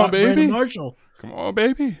copy of Brandon Marshall. Come on,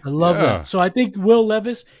 baby. I love that. So I think Will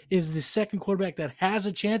Levis is the second quarterback that has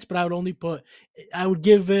a chance, but I would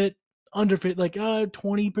give it under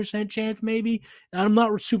 20% chance maybe. I'm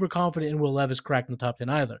not super confident in Will Levis cracking the top 10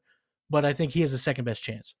 either, but I think he has the second best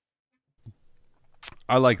chance.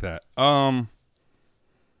 I like that. I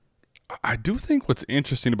do think what's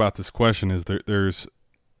interesting about this question is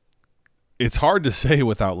it's hard to say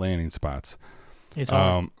without landing spots. It's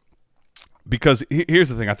hard. Because here's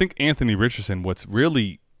the thing. I think Anthony Richardson, what's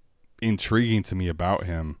really intriguing to me about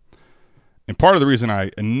him, and part of the reason I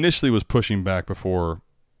initially was pushing back before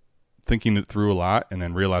thinking it through a lot and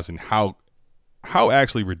then realizing how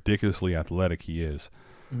actually ridiculously athletic he is,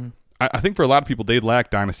 I think for a lot of people, they lack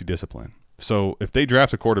dynasty discipline. So if they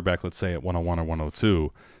draft a quarterback, let's say at 101 or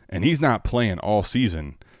 102, and he's not playing all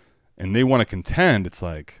season, and they want to contend, it's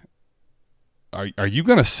like, are you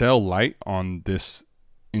going to sell light on this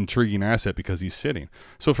intriguing asset because he's sitting?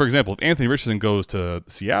 So, for example, if Anthony Richardson goes to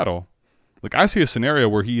Seattle, like I see a scenario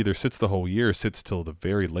where he either sits the whole year or sits till the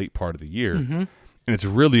very late part of the year, and it's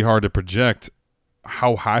really hard to project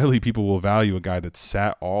how highly people will value a guy that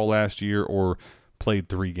sat all last year or played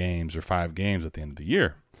 3 games or 5 games at the end of the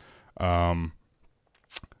year.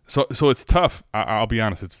 So it's tough. I'll be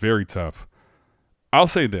honest, it's very tough. I'll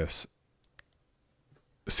say this.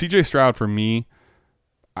 CJ Stroud, for me,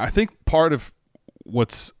 I think part of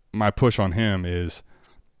what's my push on him is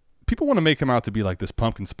people want to make him out to be like this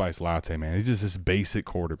pumpkin spice latte, man. He's just this basic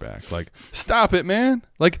quarterback. Like, stop it, man.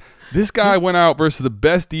 Like, this guy went out versus the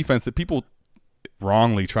best defense that people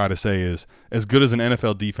wrongly try to say is as good as an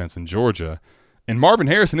NFL defense in Georgia, and Marvin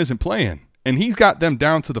Harrison isn't playing, and he's got them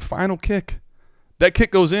down to the final kick. That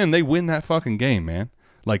kick goes in, they win that fucking game, man.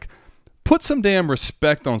 Like, put some damn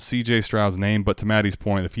respect on C.J. Stroud's name, but to Maddie's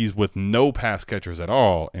point, if he's with no pass catchers at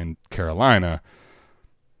all in Carolina,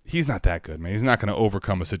 he's not that good, man. He's not going to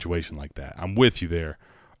overcome a situation like that. I'm with you there.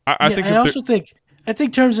 I think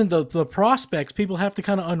in terms of the prospects, people have to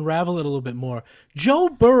kind of unravel it a little bit more. Joe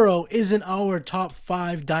Burrow isn't our top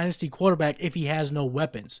 5 dynasty quarterback if he has no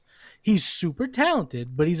weapons. He's super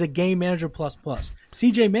talented, but he's a game manager plus.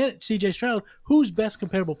 CJ Stroud, whose best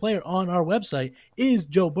comparable player on our website is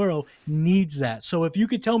Joe Burrow, needs that. So if you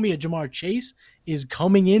could tell me a Jamar Chase is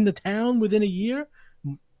coming into town within a year,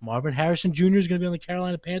 Marvin Harrison Jr. is going to be on the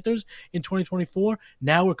Carolina Panthers in 2024.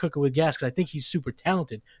 Now we're cooking with gas because I think he's super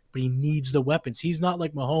talented, but he needs the weapons. He's not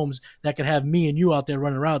like Mahomes that could have me and you out there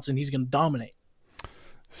running routes and he's going to dominate.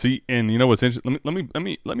 See, and you know what's interesting? Let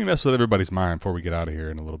me mess with everybody's mind before we get out of here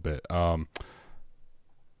in a little bit.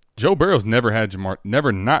 Joe Burrow's never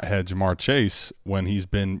not had Jamar Chase when he's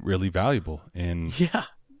been really valuable in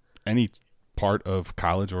any part of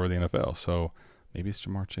college or the NFL. So maybe it's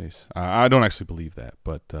Jamar Chase. I don't actually believe that,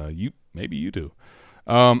 but maybe you do.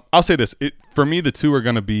 I'll say this: for me, the two are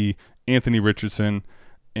going to be Anthony Richardson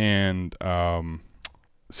and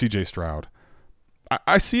C.J. Stroud.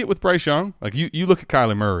 I see it with Bryce Young. Like you look at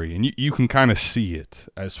Kyler Murray, and you can kind of see it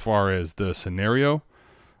as far as the scenario.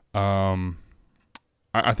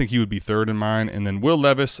 I think he would be third in mine, and then Will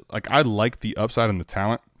Levis. Like, I like the upside and the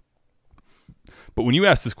talent, but when you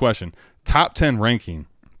ask this question, top 10 ranking,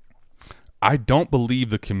 I don't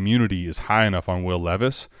believe the community is high enough on Will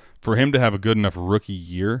Levis for him to have a good enough rookie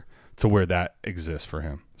year to where that exists for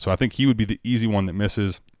him. So I think he would be the easy one that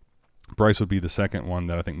misses. Bryce would be the second one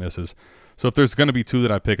that I think misses. So if there's going to be two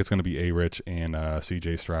that I pick, it's going to be A-Rich and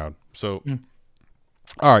C.J. Stroud. So,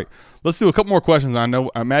 all right, let's do a couple more questions. I know,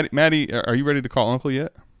 Maddie, are you ready to call Uncle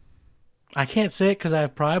yet? I can't say it because I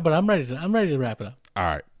have pride, but I'm ready to wrap it up. All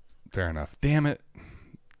right, fair enough. Damn it,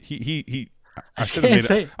 I should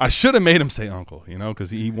have made him say Uncle, because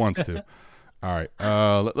he wants to. All right,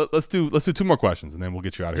 let's do 2 more questions, and then we'll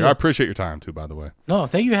get you out of here. I appreciate your time, too, by the way. No,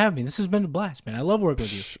 thank you for having me. This has been a blast, man. I love working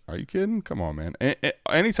with you. Are you kidding? Come on, man.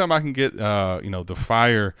 Anytime I can get, the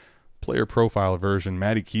Fire player profile version,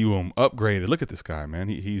 Matty Kiwoom, upgraded. Look at this guy, man.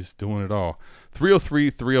 He's doing it all.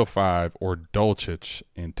 303, 305, or Dulcich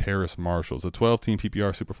and Terrace Marshalls. A 12-team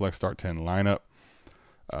PPR Superflex Start 10 lineup.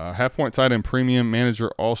 Half-point tight end premium manager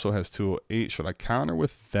also has 208. Should I counter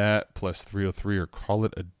with that plus 303 or call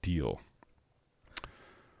it a deal?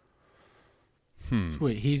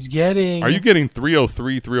 Wait, he's getting... Are you getting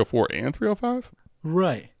 303, 304, and 305?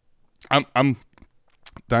 Right. I'm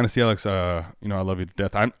Dynasty Alex, I love you to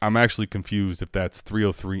death. I'm actually confused if that's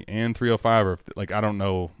 303 and 305 or if, I don't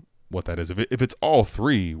know what that is. If it's all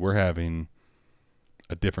three, we're having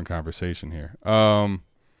a different conversation here. I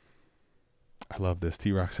love this.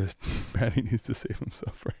 T-Rock says Matty needs to save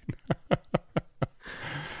himself right now.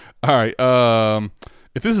 All right.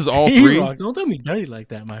 If this is all T-Rock, don't do me dirty like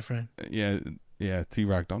that, my friend. Yeah,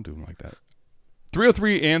 T-Rock, don't do him like that.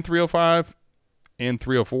 303 and 305 and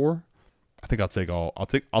 304. I think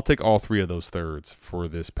I'll take all three of those thirds for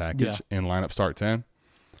this package and lineup start 10.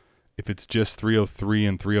 If it's just 303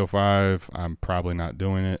 and 305, I'm probably not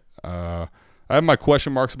doing it. I have my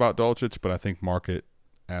question marks about Dulcich, but I think market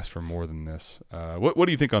asked for more than this. What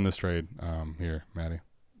do you think on this trade here, Matty?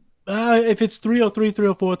 If it's 303,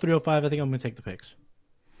 304, 305, I think I'm going to take the picks.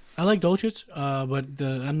 I like Dulcich, but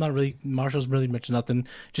I'm not really – Marshall's really much nothing.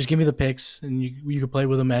 Just give me the picks, and you can play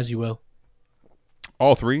with them as you will.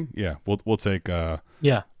 All three? Yeah, we'll take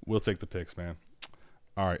we'll take the picks, man.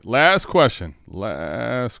 All right, last question.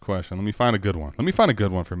 Let me find a good one.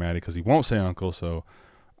 For Matty because he won't say uncle, so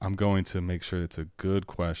I'm going to make sure it's a good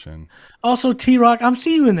question. Also, T-Rock, I'm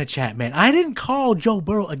seeing you in the chat, man. I didn't call Joe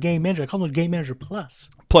Burrow a game manager. I called him a game manager plus.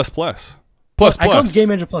 Plus. I called him game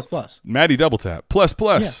manager plus. Matty double tap. Plus.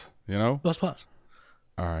 Yeah. You know? Plus.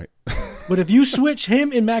 All right. But if you switch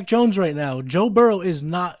him and Mac Jones right now, Joe Burrow is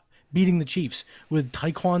not beating the Chiefs with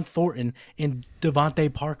Tyquan Thornton and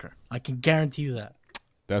Devontae Parker. I can guarantee you that.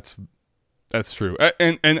 That's true.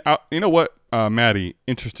 And you know what, Maddie,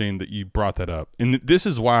 interesting that you brought that up. And this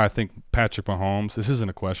is why I think Patrick Mahomes, this isn't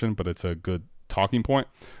a question, but it's a good talking point,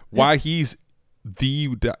 why he's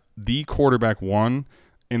the quarterback one,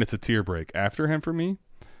 and it's a tier break after him for me,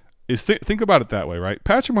 is think about it that way, right?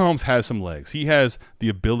 Patrick Mahomes has some legs. He has the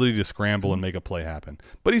ability to scramble and make a play happen.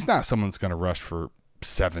 But he's not someone that's going to rush for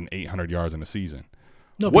 700-800 yards in a season.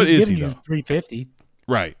 No, what he's is giving he, you though? 350.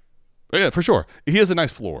 Right. Yeah, for sure. He has a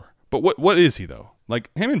nice floor. But what is he, though? Like,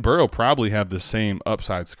 him and Burrow probably have the same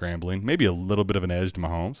upside scrambling, maybe a little bit of an edge to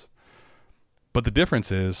Mahomes. But the difference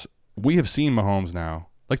is we have seen Mahomes now.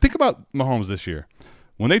 Like, think about Mahomes this year.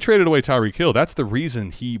 When they traded away Tyreek Hill, that's the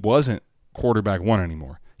reason he wasn't quarterback one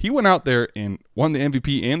anymore. He went out there and won the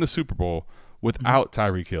MVP and the Super Bowl without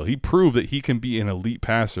Tyreek Hill. He proved that he can be an elite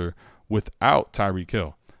passer without Tyreek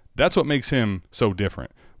Hill. That's what makes him so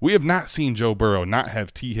different. We have not seen Joe Burrow not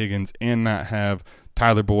have T. Higgins and not have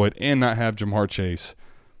Tyler Boyd and not have Jamar Chase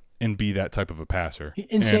and be that type of a passer.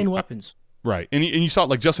 Insane weapons. Right. And you saw it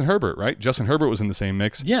like Justin Herbert, right? Justin Herbert was in the same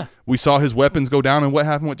mix. Yeah. We saw his weapons go down, and what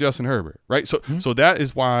happened with Justin Herbert, right? So that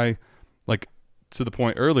is why, like, to the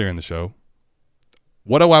point earlier in the show,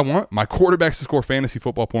 what do I want? My quarterbacks to score fantasy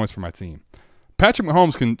football points for my team. Patrick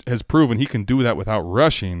Mahomes has proven he can do that without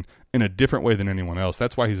rushing in a different way than anyone else.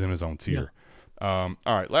 That's why he's in his own tier. Yeah. All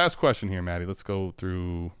right, last question here, Maddie. Let's go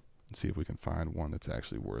through and see if we can find one that's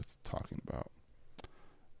actually worth talking about.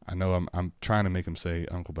 I know I'm trying to make him say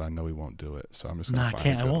uncle, but I know he won't do it. So I'm just going to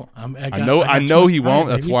find I won't. I know he won't.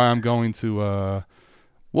 That's why I'm going to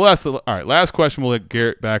we'll ask all right, last question. We'll let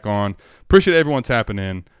Garrett back on. Appreciate everyone tapping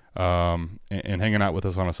in and hanging out with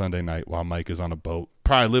us on a Sunday night while Mike is on a boat,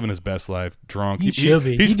 probably living his best life, drunk. He should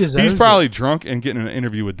be. He deserves he's probably drunk and getting an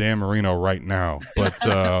interview with Dan Marino right now. But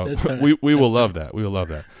we will love that. We will love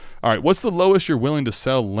that. All right, what's the lowest you're willing to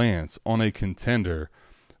sell Lance on a contender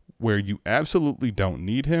where you absolutely don't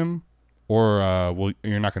need him, or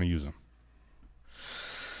you're not going to use him?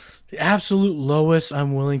 The absolute lowest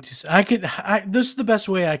I'm willing to. This is the best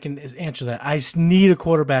way I can answer that. I need a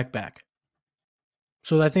quarterback back.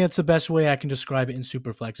 So I think that's the best way I can describe it in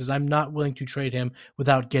Superflex, is I'm not willing to trade him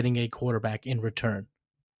without getting a quarterback in return.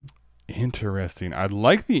 Interesting. I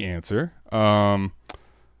like the answer.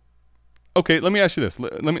 Okay, let me ask you this.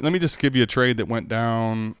 Let me just give you a trade that went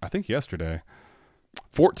down, I think, yesterday.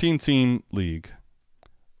 14-team league.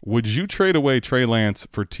 Would you trade away Trey Lance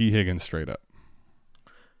for T. Higgins straight up?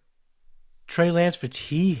 Trey Lance for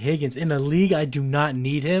T. Higgins in a league I do not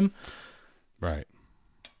need him. Right.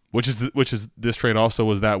 Which is this trade also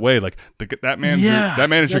was that way. Like that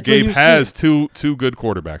manager Gabe has two good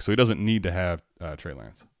quarterbacks, so he doesn't need to have Trey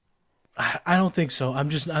Lance. I don't think so. I'm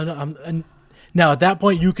now at that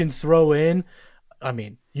point you can throw in. I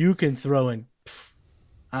don't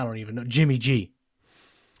even know, Jimmy G,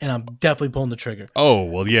 and I'm definitely pulling the trigger. Oh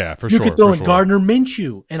well, yeah, for sure. You could throw in Gardner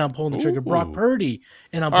Minshew, and I'm pulling the trigger. Brock Purdy,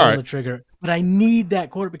 and I'm pulling the trigger. But I need that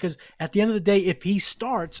quarter because at the end of the day, if he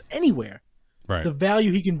starts anywhere. Right. The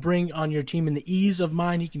value he can bring on your team and the ease of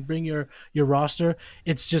mind he can bring your roster,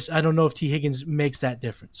 it's just I don't know if T. Higgins makes that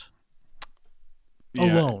difference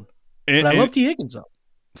alone. But I love T. Higgins though.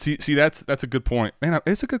 See, that's a good point, man.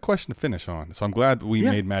 It's a good question to finish on. So I'm glad we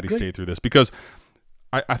made Maddie stay through this because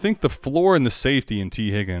I think the floor and the safety in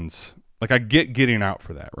T. Higgins, like I get getting out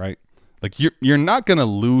for that, right? Like you're not gonna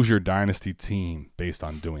lose your dynasty team based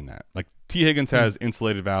on doing that. Like T. Higgins has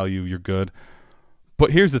insulated value, you're good.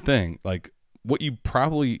 But here's the thing, like. What you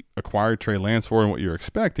probably acquired Trey Lance for and what you're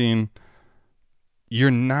expecting,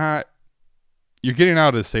 you're getting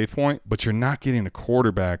out at a safe point, but you're not getting a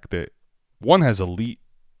quarterback that one has elite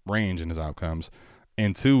range in his outcomes,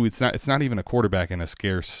 and two, it's not even a quarterback in a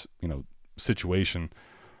scarce, situation.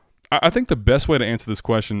 I think the best way to answer this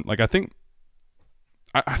question, like I think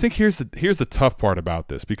here's the tough part about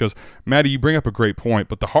this, because Maddie, you bring up a great point,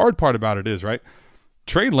 but the hard part about it is, right,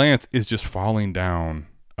 Trey Lance is just falling down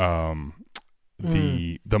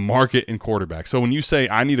the market in quarterback. So when you say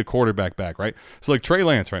I need a quarterback back, right? So like Trey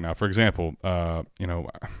Lance right now, for example, I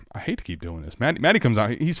hate to keep doing this. Maddie comes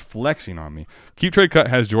out, he's flexing on me. Keep Trade Cut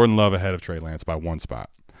has Jordan Love ahead of Trey Lance by one spot.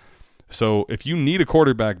 So if you need a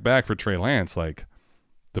quarterback back for Trey Lance, like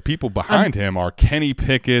the people behind him are Kenny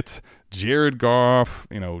Pickett, Jared Goff,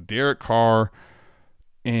 Derek Carr,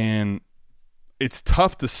 and it's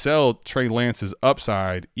tough to sell Trey Lance's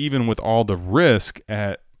upside, even with all the risk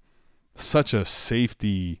at such a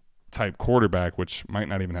safety type quarterback, which might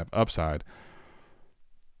not even have upside.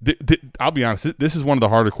 I'll be honest, this is one of the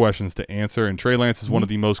harder questions to answer, and Trey Lance is one of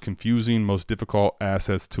the most confusing, most difficult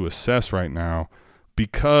assets to assess right now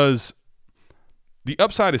because the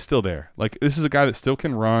upside is still there. Like, this is a guy that still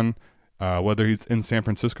can run, whether he's in San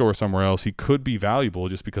Francisco or somewhere else. He could be valuable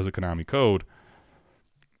just because of Konami code.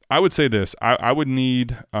 I would say this. I would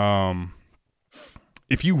need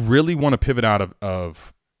if you really want to pivot out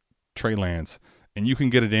of Trey Lance and you can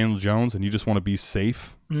get a Daniel Jones and you just want to be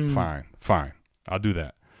safe, fine. I'll do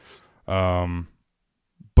that.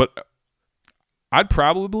 But I'd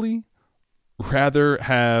probably rather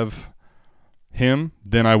have him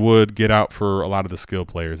than I would get out for a lot of the skill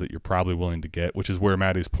players that you're probably willing to get, which is where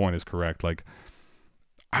Maddie's point is correct. Like,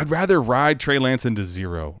 I'd rather ride Trey Lance into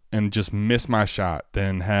zero and just miss my shot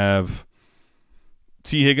than have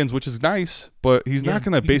T. Higgins, which is nice, but he's not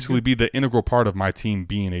going to basically be the integral part of my team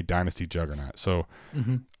being a dynasty juggernaut. So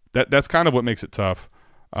that's kind of what makes it tough.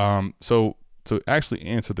 So to actually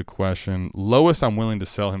answer the question, lowest I'm willing to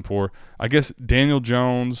sell him for, I guess Daniel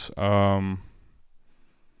Jones.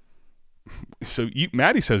 So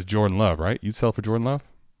Maddie says Jordan Love, right? You'd sell for Jordan Love?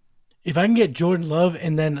 If I can get Jordan Love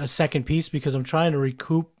and then a second piece, because I'm trying to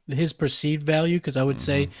recoup his perceived value, because I would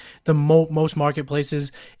say the most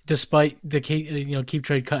marketplaces, despite the keep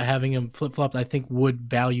trade cut having him flip flopped, I think would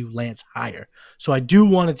value Lance higher. So I do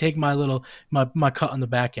want to take my cut on the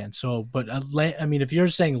back end. So, but I mean, if you're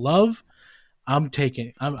saying Love, I'll take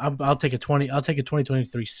a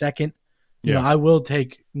 2023 second. You know, I will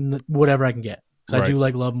take whatever I can get. I do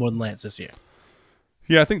like Love more than Lance this year.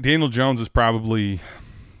 Yeah, I think Daniel Jones is probably,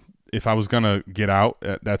 if I was going to get out,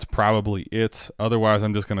 that's probably it. Otherwise,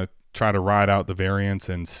 I'm just going to try to ride out the variance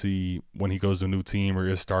and see when he goes to a new team or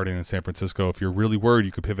is starting in San Francisco. If you're really worried,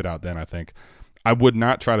 you could pivot out then, I think. I would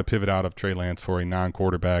not try to pivot out of Trey Lance for a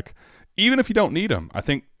non-quarterback, even if you don't need him. I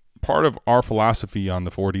think part of our philosophy on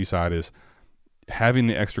the 4D side is having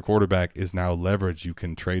the extra quarterback is now leverage you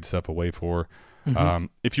can trade stuff away for.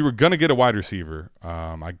 If you were going to get a wide receiver,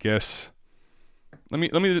 I guess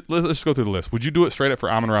let's just go through the list. Would you do it straight up for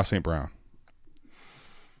Amon-Ra St. Brown?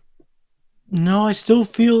 No, I still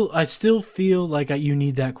feel like you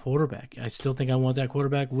need that quarterback. I still think I want that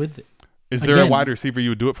quarterback with it. Is there a wide receiver you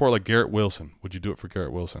would do it for, like Garrett Wilson? Would you do it for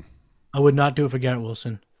Garrett Wilson? I would not do it for Garrett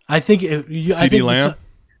Wilson. I think CeeDee Lamb?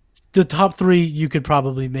 The top three, you could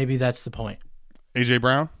probably, maybe that's the point. AJ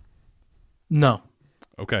Brown? No.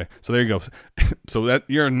 Okay, so there you go. So that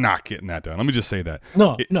you're not getting that done. Let me just say that.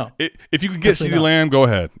 No. If you could get CeeDee Lamb, go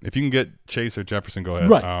ahead. If you can get Chase or Jefferson, go ahead.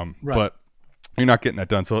 Right. But you're not getting that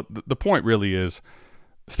done. So the point really is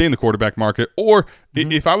stay in the quarterback market. Or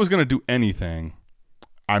if I was going to do anything,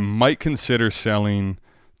 I might consider selling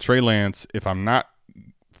Trey Lance if I'm not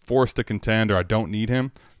forced to contend or I don't need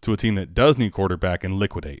him to a team that does need quarterback and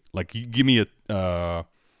liquidate. Like, you give me a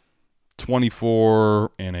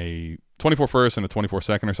 24 and a 24 first and a 24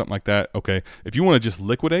 second or something like that. Okay. If you want to just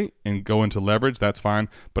liquidate and go into leverage, that's fine.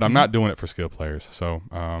 But I'm not doing it for skill players. So,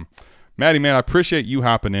 Maddie, man, I appreciate you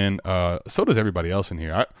hopping in. So does everybody else in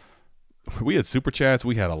here. We had super chats.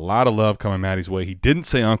 We had a lot of love coming Maddie's way. He didn't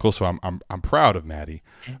say uncle, so I'm proud of Maddie.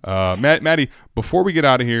 Maddie, before we get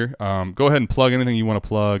out of here, go ahead and plug anything you want to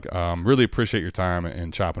plug. Really appreciate your time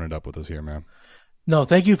and chopping it up with us here, man. No,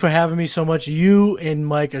 thank you for having me so much. You and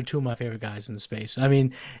Mike are two of my favorite guys in the space. I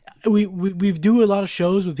mean, we do a lot of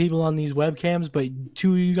shows with people on these webcams, but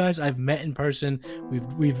two of you guys I've met in person.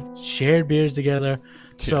 We've shared beers together.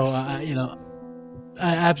 Yes. So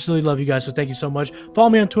I absolutely love you guys. So thank you so much. Follow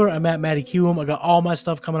me on Twitter. I'm at Matty Cuum. I got all my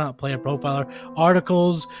stuff coming out. Player Profiler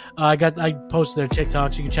articles. I posted their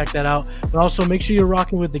TikToks. You can check that out. But also make sure you're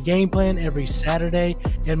rocking with the Game Plan every Saturday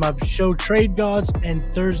and my show Trade Gods, and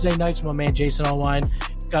Thursday nights with my man Jason Allwine.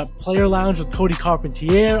 Got Player Lounge with Cody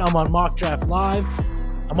Carpentier. I'm on Mock Draft Live.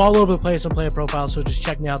 I'm all over the place on Player Profile, so just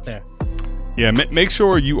check me out there. Yeah, make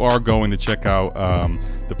sure you are going to check out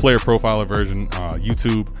the Player Profiler version,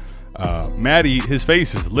 YouTube. Maddie, his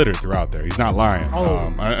face is littered throughout there. He's not lying.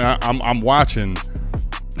 I'm watching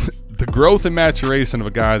the growth and maturation of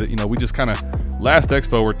a guy that, we just kind of, last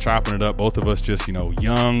Expo, we're chopping it up. Both of us just,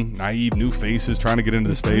 young, naive, new faces trying to get into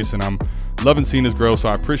the space, and I'm loving seeing his growth. So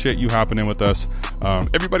I appreciate you hopping in with us.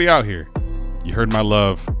 Everybody out here, you heard my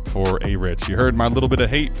love for A-Rich. You heard my little bit of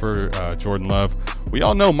hate for Jordan Love. We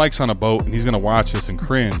all know Mike's on a boat, and he's going to watch this and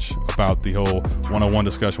cringe about the whole one-on-one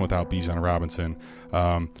discussion without Bijan Robinson.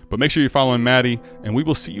 But make sure you're following Maddie, and we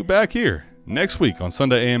will see you back here next week on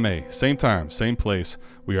Sunday AMA. Same time, same place.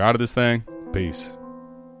 We are out of this thing. Peace.